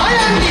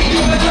शिवरायांनी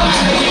युगत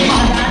मांडली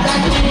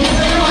महाराजांनी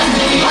युगत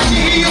मांडली अशी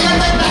ही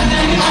युगत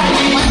मांडली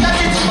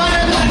म्हणतातीच पण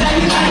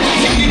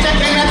शेतीच्या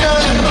खेळात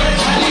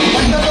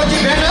बंडकोची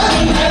भेट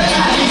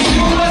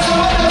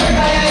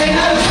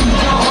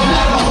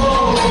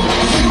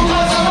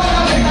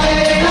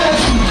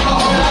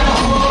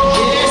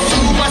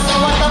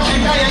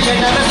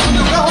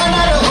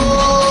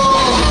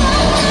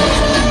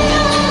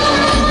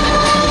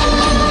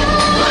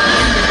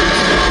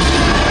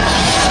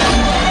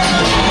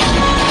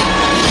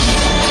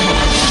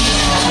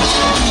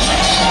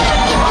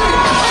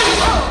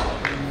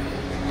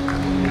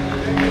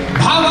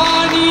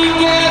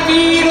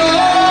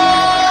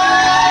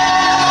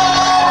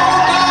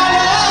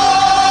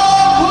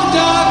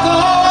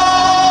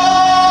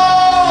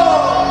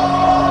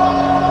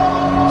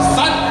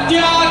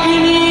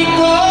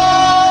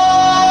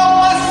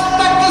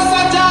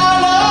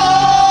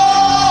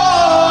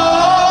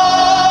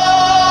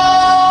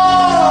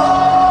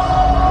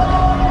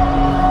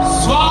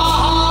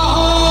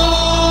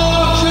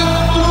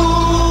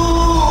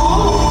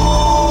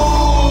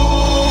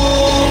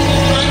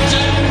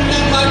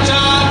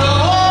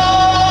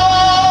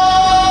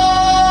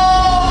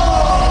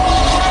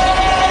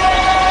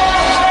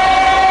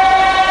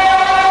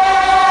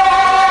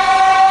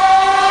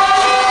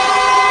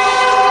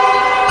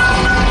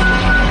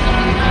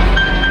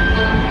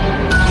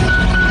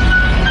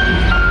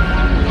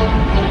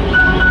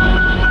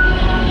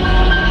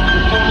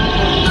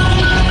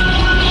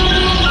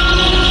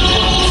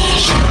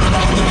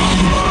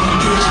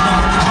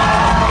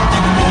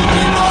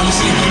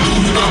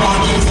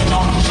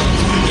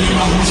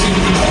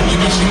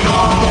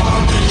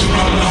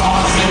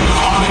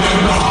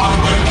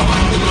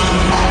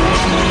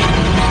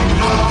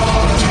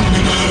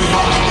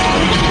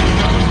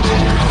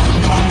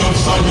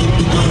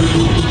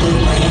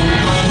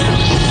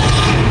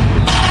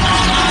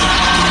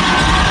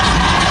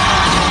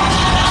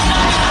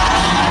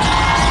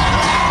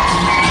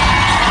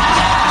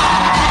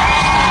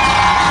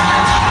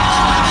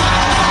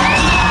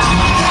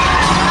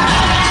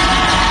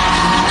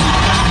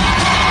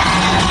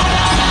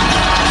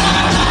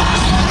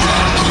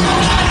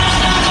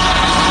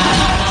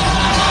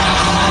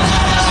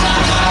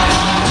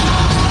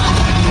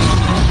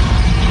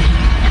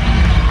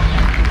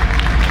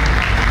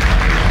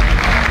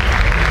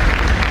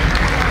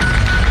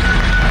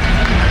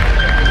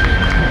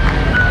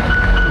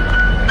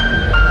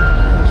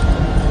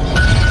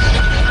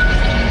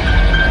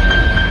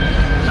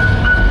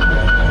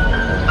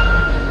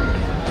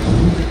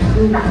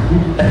Thank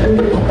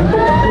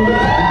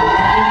you.